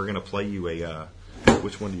 We're going to play you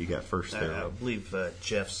which one do you got first there, Rob? I believe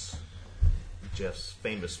Jeff's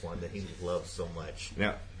famous one that he loves so much.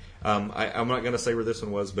 Now, I'm not going to say where this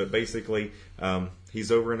one was, but basically,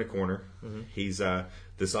 he's over in a corner. Mm-hmm. He's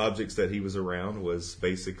this objects that he was around was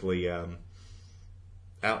basically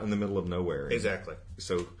out in the middle of nowhere. Exactly.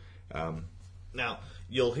 So, now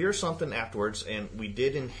you'll hear something afterwards, and we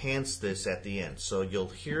did enhance this at the end. So you'll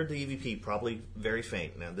hear the EVP probably very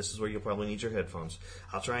faint. Now this is where you'll probably need your headphones.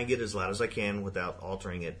 I'll try and get as loud as I can without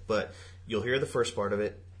altering it, but you'll hear the first part of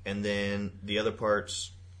it, and then the other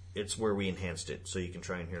parts. It's where we enhanced it, so you can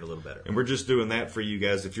try and hear it a little better. And we're just doing that for you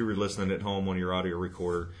guys. If you were listening at home on your audio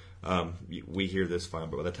recorder, We hear this fine,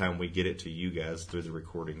 but by the time we get it to you guys through the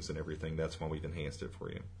recordings and everything, that's why we've enhanced it for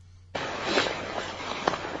you.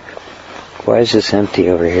 Why is this empty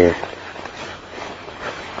over here?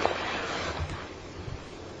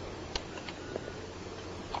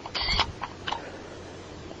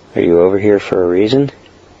 Are you over here for a reason?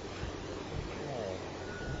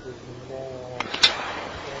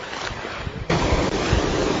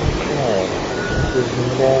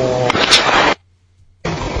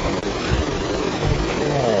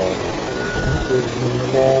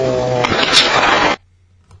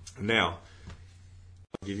 Now,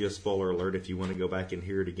 I'll give you a spoiler alert if you want to go back and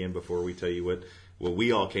hear it again before we tell you what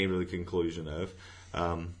we all came to the conclusion of.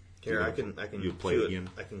 Here, I can you play it again.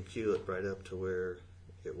 I can cue it right up to where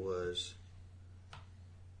it was.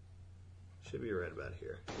 Should be right about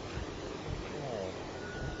here.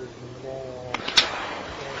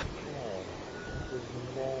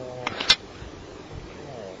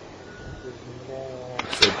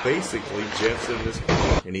 So basically, Jeff's in this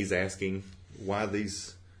point, and he's asking why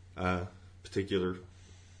these particular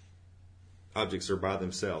objects are by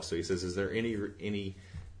themselves. So he says, "Is there any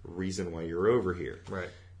reason why you're over here?" Right.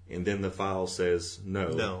 And then the file says,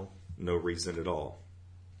 "No reason at all."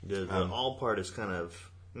 The all part is kind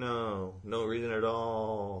of no reason at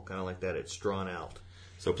all, kind of like that. It's drawn out.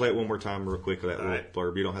 So play it one more time real quick with that little right.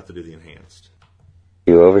 blurb. You don't have to do the enhanced.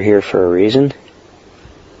 You over here for a reason?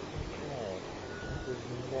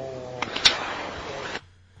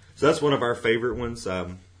 So that's one of our favorite ones that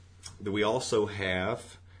we also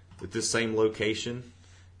have with this same location.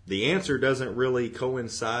 The answer doesn't really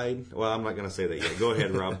coincide. Well, I'm not going to say that yet. Go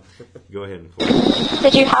ahead, Rob. Go ahead and play.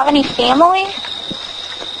 Did you have any family?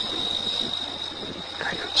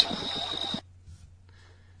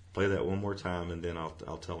 Play that one more time, and then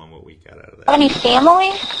I'll tell them what we got out of that. Have any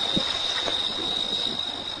family?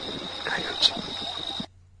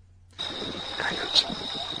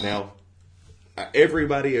 Now,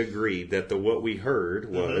 everybody agreed that what we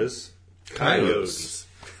heard was coyotes.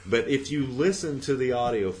 But if you listen to the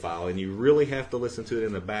audio file, and you really have to listen to it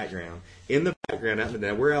in the background,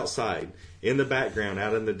 now we're outside. In the background,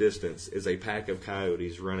 out in the distance, is a pack of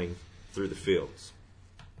coyotes running through the fields.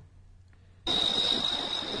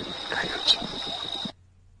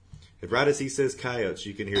 And right as he says coyotes,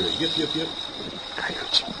 you can hear the yip, yip, yip.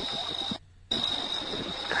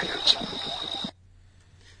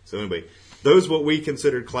 So anyway, those what we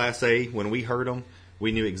considered Class A. When we heard them,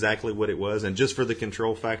 we knew exactly what it was. And just for the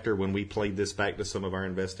control factor, when we played this back to some of our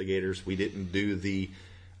investigators, we didn't do the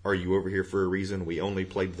 "Are you over here for a reason?" We only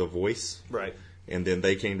played the voice. Right. And then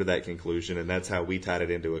they came to that conclusion, and that's how we tied it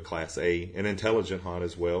into a Class A. An intelligent haunt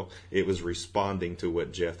as well. It was responding to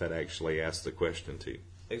what Jeff had actually asked the question to.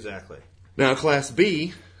 Exactly. Now, Class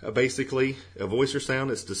B, basically a voice or sound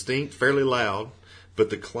that's distinct, fairly loud, but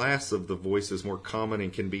the class of the voice is more common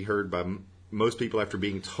and can be heard by most people after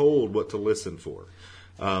being told what to listen for.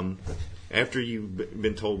 After you've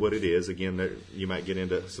been told what it is, again, you might get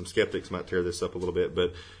into some skeptics might tear this up a little bit,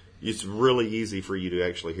 but it's really easy for you to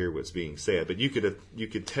actually hear what's being said. But you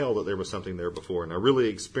could tell that there was something there before. Now, really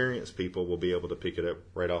experienced people will be able to pick it up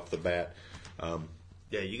right off the bat.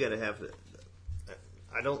 Yeah, you got to have,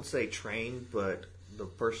 I don't say trained, but the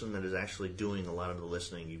person that is actually doing a lot of the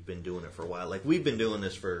listening, you've been doing it for a while. Like, we've been doing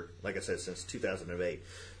this for, like I said, since 2008.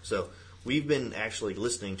 So we've been actually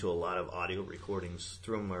listening to a lot of audio recordings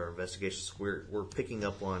through our investigations. We're picking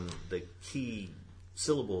up on the key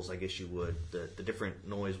syllables, I guess you would, the different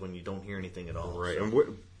noise when you don't hear anything at all. Right, so.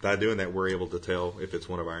 and by doing that, we're able to tell if it's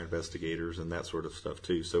one of our investigators and that sort of stuff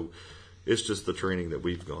too. So it's just the training that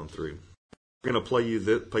we've gone through. We're going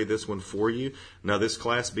to play this one for you. Now, this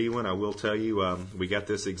Class B one, I will tell you, we got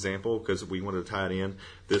this example because we wanted to tie it in.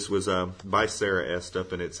 This was by Sarah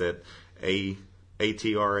Estup, and it's at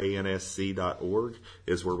atransc.org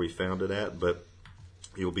is where we found it at. But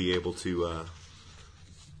you'll be able to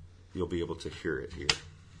hear it here.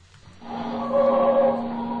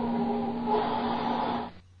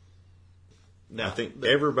 Now, I think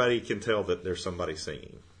everybody can tell that there's somebody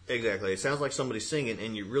singing. Exactly. It sounds like somebody's singing,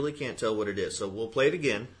 and you really can't tell what it is. So we'll play it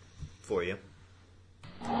again for you.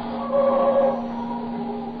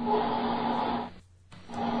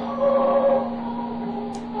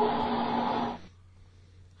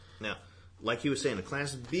 Now, like he was saying, the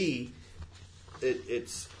Class B,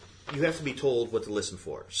 it's you have to be told what to listen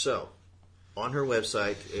for. So, on her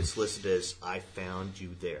website, it's listed as "I found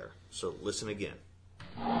you there." So listen again.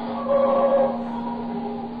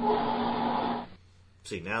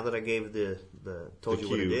 See, now that I gave told you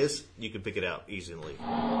what it is, you can pick it out easily.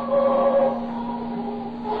 All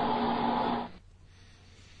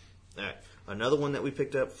right, another one that we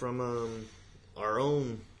picked up from our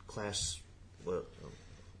own class. Well,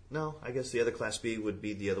 no, I guess the other Class B would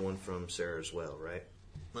be the other one from Sarah as well, right?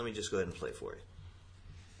 Let me just go ahead and play for you.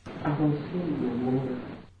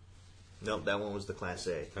 Nope, that one was the Class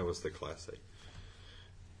A. That was the Class A.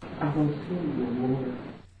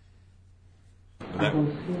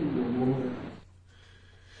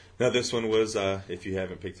 Now this one was, if you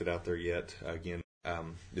haven't picked it out there yet, again,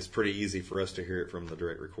 it's pretty easy for us to hear it from the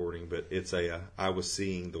direct recording, but it's I was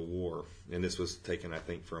seeing the war, and this was taken, I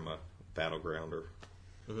think, from a battleground or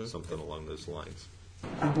something along those lines.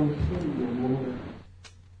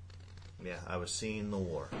 Yeah, I was seeing the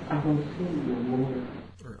war.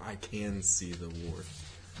 Or I can see the war.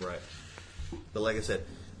 Right. But like I said,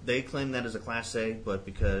 they claim that as a Class A, but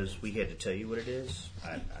because we had to tell you what it is,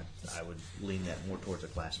 I would lean that more towards a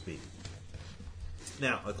Class B.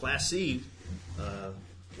 Now, a Class C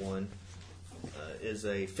one is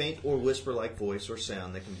a faint or whisper-like voice or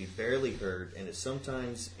sound that can be barely heard and is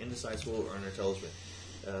sometimes indecipherable or unintelligible.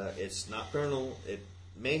 It's not paranormal. It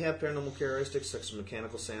may have paranormal characteristics, such as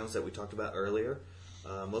mechanical sounds that we talked about earlier.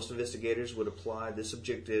 Most investigators would apply this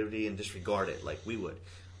objectivity and disregard it, like we would.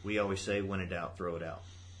 We always say, when in doubt, throw it out.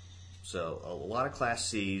 So a lot of Class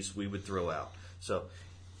Cs we would throw out. So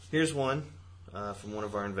here's one from one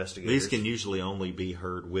of our investigators. These can usually only be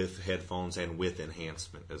heard with headphones and with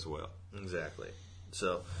enhancement as well. Exactly.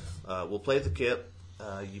 So we'll play the clip.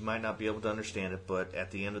 You might not be able to understand it, but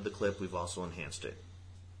at the end of the clip, we've also enhanced it.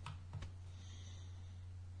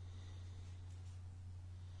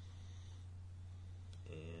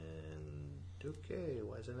 And okay,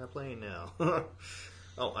 why is it not playing now?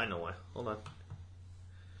 Oh, I know why. Hold on.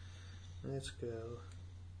 Let's go.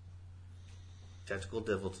 Technical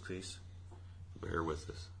difficulties. Bear with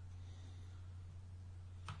us.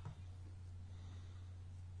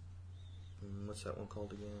 What's that one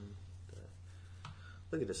called again?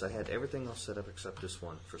 Look at this. I had everything else set up except this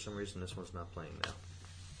one. For some reason, this one's not playing now.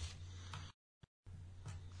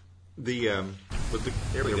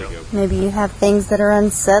 There we go. Maybe you have things that are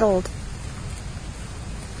unsettled.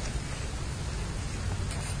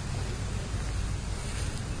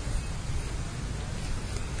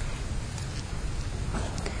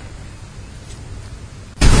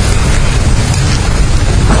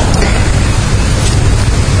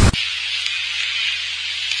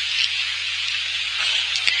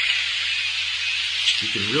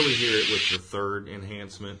 Really hear it with the third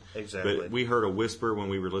enhancement. Exactly. But we heard a whisper when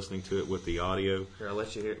we were listening to it with the audio. Here, I'll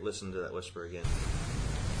let you listen to that whisper again.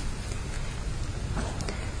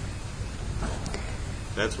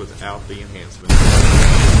 That's without the enhancement.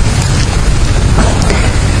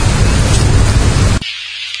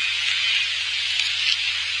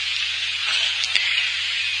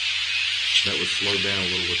 That was slowed down a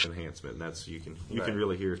little with enhancement, and that's you can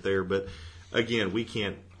really hear it there. But again, we'd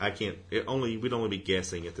only be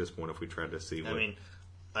guessing at this point if we tried to see. I mean,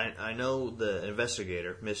 I know the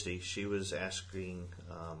investigator, Misty. She was asking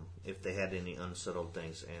if they had any unsettled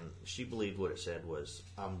things, and she believed what it said was,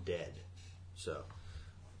 "I'm dead." So,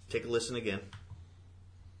 take a listen again.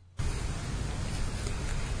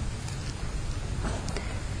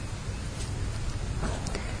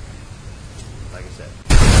 Like I said.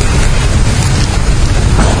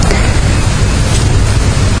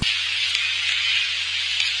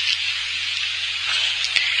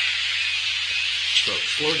 So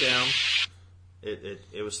slow down.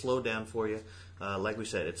 It was slowed down for you. Like we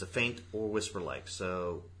said, it's a faint or whisper-like.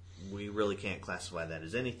 So we really can't classify that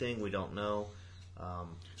as anything. We don't know.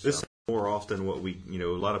 This is more often what we, a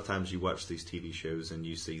lot of times you watch these TV shows and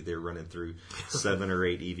you see they're running through 7 or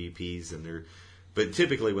 8 EVPs, and but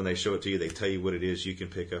typically when they show it to you, they tell you what it is. You can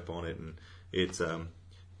pick up on it, and it's.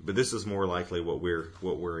 But this is more likely what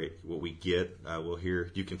we get. We'll hear.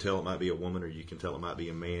 You can tell it might be a woman, or you can tell it might be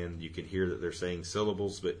a man. You can hear that they're saying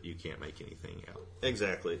syllables, but you can't make anything out.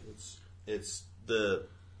 Exactly. It's the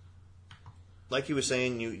like you were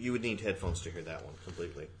saying. You would need headphones to hear that one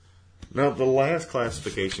completely. Now the last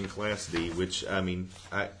classification, Class D, which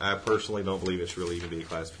I personally don't believe it's really even be a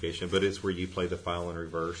classification, but it's where you play the file in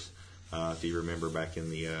reverse. If you remember back in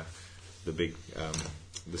the big.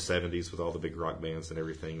 The 70s with all the big rock bands and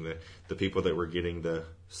everything, the people that were getting the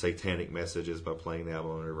satanic messages by playing the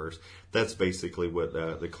album in reverse. That's basically what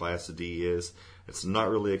the Class D is. It's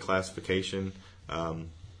not really a classification.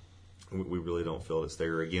 We really don't feel it's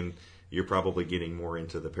there. Again, you're probably getting more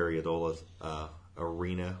into the pareidolia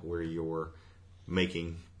arena where you're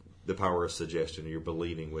making the power of suggestion. You're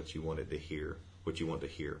believing what you wanted to hear, what you want to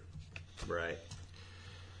hear. Right.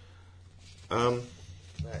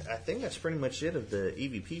 I think that's pretty much it of the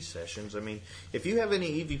EVP sessions. I mean, if you have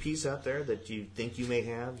any EVPs out there that you think you may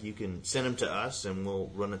have, you can send them to us and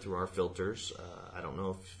we'll run it through our filters. I don't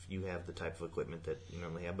know if you have the type of equipment that you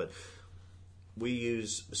normally have, but we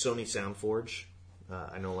use Sony SoundForge.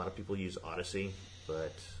 I know a lot of people use Odyssey,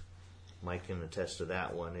 but Mike can attest to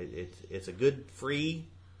that one. It's a good free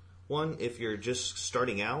one if you're just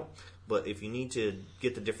starting out, but if you need to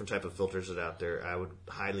get the different type of filters that are out there, I would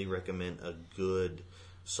highly recommend a good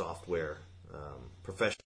software,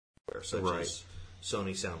 professional software such as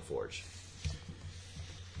Sony SoundForge.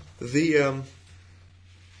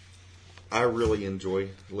 I really enjoy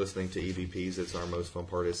listening to EVPs. It's our most fun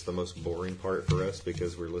part. It's the most boring part for us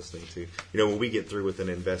because we're listening to, when we get through with an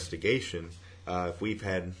investigation, if we've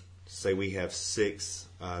had, say we have 6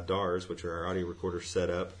 DARs, which are our audio recorders set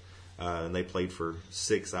up, and they played for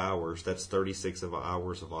 6 hours, that's 36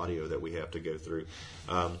 hours of audio that we have to go through.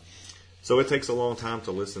 So it takes a long time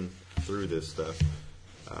to listen through this stuff.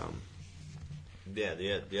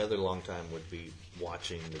 The other long time would be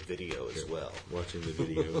watching the video as well. Watching the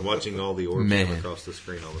video. And watching all the orbs come across the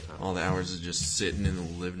screen all the time. All the hours of just sitting in the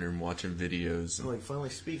living room watching videos. Oh, he finally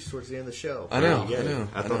speaks towards the end of the show. I know.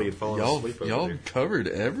 I thought he had fallen asleep over Y'all there. covered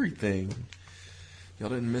everything. Y'all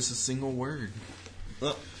didn't miss a single word.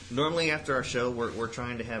 Well, normally after our show, we're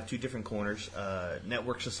trying to have 2 different corners.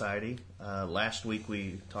 Network Society. Last week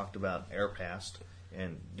we talked about AirPast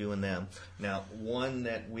and doing them. Now, one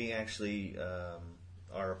that we actually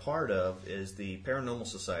are a part of is the Paranormal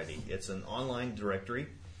Society. It's an online directory.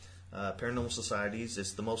 Paranormal Societies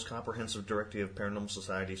is the most comprehensive directory of paranormal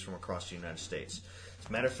societies from across the United States. As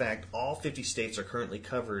a matter of fact, all 50 states are currently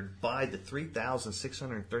covered by the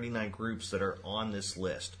 3,639 groups that are on this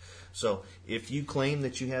list. So if you claim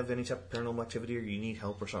that you have any type of paranormal activity or you need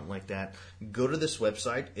help or something like that, go to this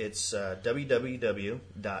website. It's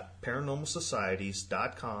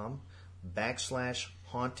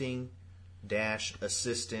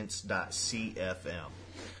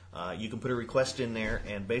You can put a request in there,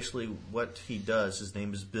 and basically what he does, his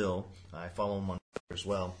name is Bill. I follow him on Twitter as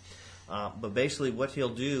well. But basically what he'll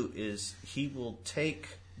do is he will take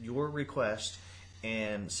your request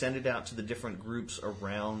and send it out to the different groups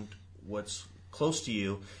around what's close to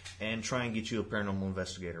you and try and get you a paranormal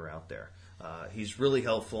investigator out there. He's really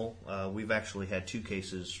helpful. We've actually had 2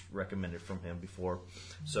 cases recommended from him before.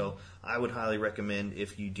 So I would highly recommend,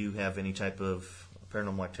 if you do have any type of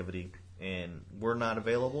paranormal activity and we're not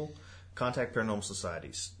available, contact Paranormal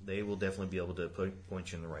Societies. They will definitely be able to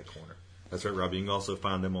point you in the right corner. That's right, Rob. You can also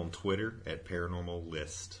find them on Twitter at Paranormal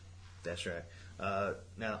List. That's right.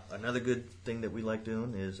 Now, another good thing that we like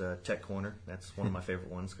doing is Tech Corner. That's one of my favorite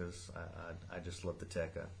ones because I just love the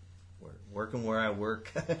tech. Working where I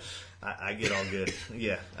work, I get all good.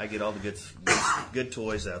 Yeah, I get all the good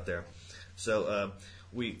toys out there. So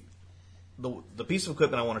the piece of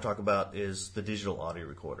equipment I want to talk about is the digital audio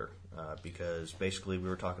recorder because basically we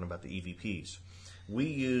were talking about the EVPs. We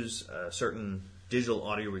use certain digital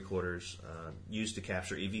audio recorders used to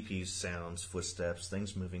capture EVPs, sounds, footsteps,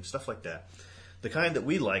 things moving, stuff like that. The kind that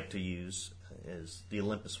we like to use is the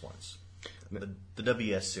Olympus ones, the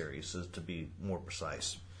WS series, to be more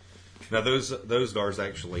precise. Now those DARs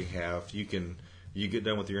actually have you get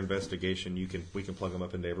done with your investigation, we can plug them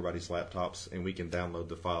up into everybody's laptops and we can download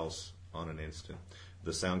the files on an instant.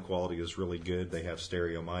 The sound quality is really good. They have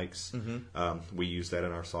stereo mics. Mm-hmm. We use that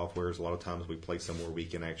in our softwares. A lot of times we play somewhere we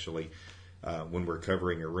can actually, when we're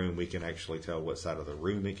covering a room, we can actually tell what side of the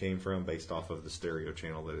room it came from based off of the stereo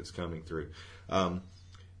channel that it's coming through.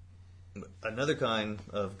 Another kind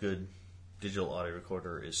of good digital audio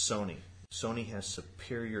recorder is Sony. Sony has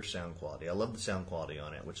superior sound quality. I love the sound quality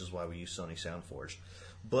on it, which is why we use Sony SoundForge.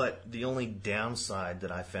 But the only downside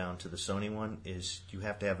that I found to the Sony one is you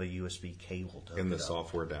have to have a USB cable to hook and the it up.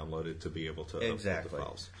 Software downloaded to be able to upload the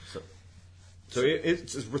files. So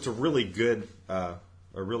it's a really good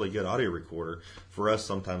audio recorder. For us,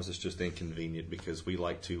 sometimes it's just inconvenient because we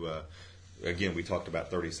like to. Again, we talked about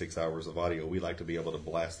 36 hours of audio. We like to be able to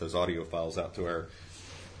blast those audio files out to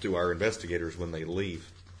our investigators when they leave.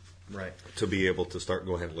 Right. To be able to start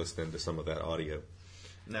go ahead and listening to some of that audio.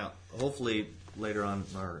 Now, hopefully later on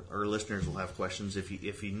our listeners will have questions.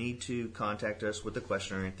 If you need to contact us with a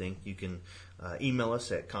question or anything, you can email us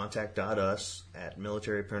at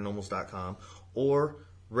contact.us@militaryparanormals.com or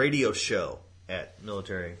radio show at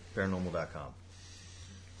militaryparanormal.com.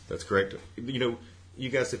 That's correct. You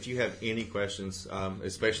guys, if you have any questions,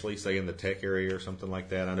 especially say in the tech area or something like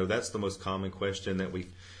that, I know that's the most common question that we.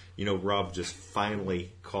 Rob just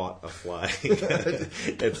finally caught a fly.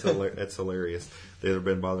 That's hilarious. They've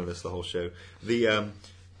been bothering us the whole show.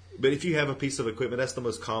 But if you have a piece of equipment, that's the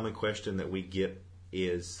most common question that we get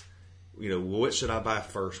is, what should I buy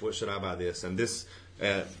first? What should I buy this? And this,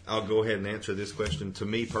 I'll go ahead and answer this question. To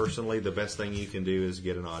me personally, the best thing you can do is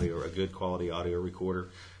get a good quality audio recorder.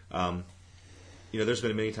 There's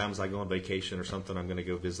been many times I go on vacation or something, I'm going to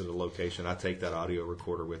go visit a location. I take that audio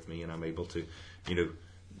recorder with me, and I'm able to,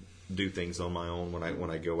 do things on my own when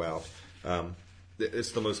I go out.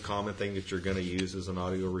 It's the most common thing that you're going to use as an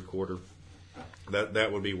audio recorder.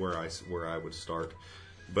 That would be where I would start.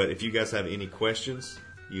 But if you guys have any questions,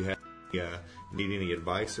 need any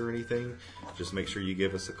advice or anything, just make sure you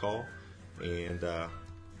give us a call and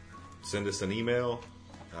send us an email.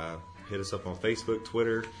 Hit us up on Facebook,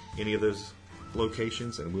 Twitter, any of those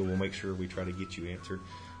locations, and we will make sure we try to get you answered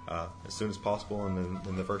as soon as possible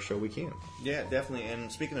in the first show we can. Yeah, definitely.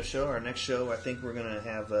 And speaking of show, our next show, I think we're going to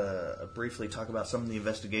have briefly talk about some of the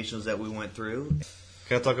investigations that we went through.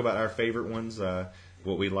 Kind of talk about our favorite ones,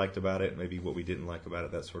 what we liked about it, maybe what we didn't like about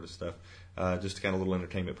it, that sort of stuff. Just kind of little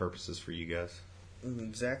entertainment purposes for you guys.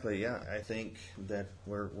 Exactly, yeah. I think that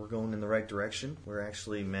we're going in the right direction. We're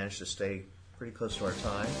actually managed to stay pretty close to our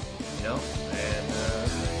time, and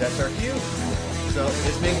that's our cue. So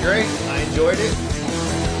it's been great. I enjoyed it.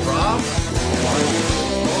 Rob,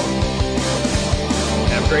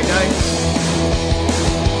 have a great night.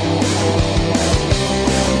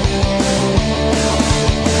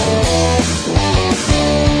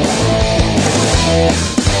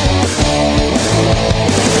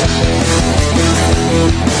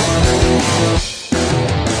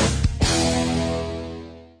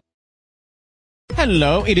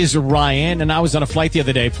 Hello, it is Ryan, and I was on a flight the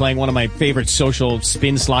other day playing one of my favorite social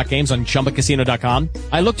spin slot games on ChumbaCasino.com.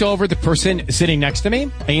 I looked over at the person sitting next to me,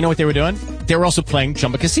 and you know what they were doing? They were also playing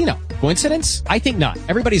Chumba Casino. Coincidence? I think not.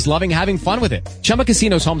 Everybody's loving having fun with it. Chumba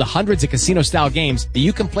Casino is home to hundreds of casino-style games that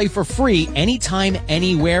you can play for free anytime,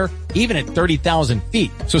 anywhere, even at 30,000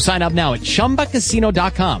 feet. So sign up now at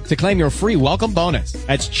ChumbaCasino.com to claim your free welcome bonus.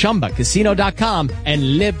 That's ChumbaCasino.com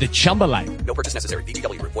and live the Chumba life. No purchase necessary.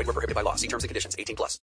 VGW. Void where prohibited by law. See terms and conditions. 18+.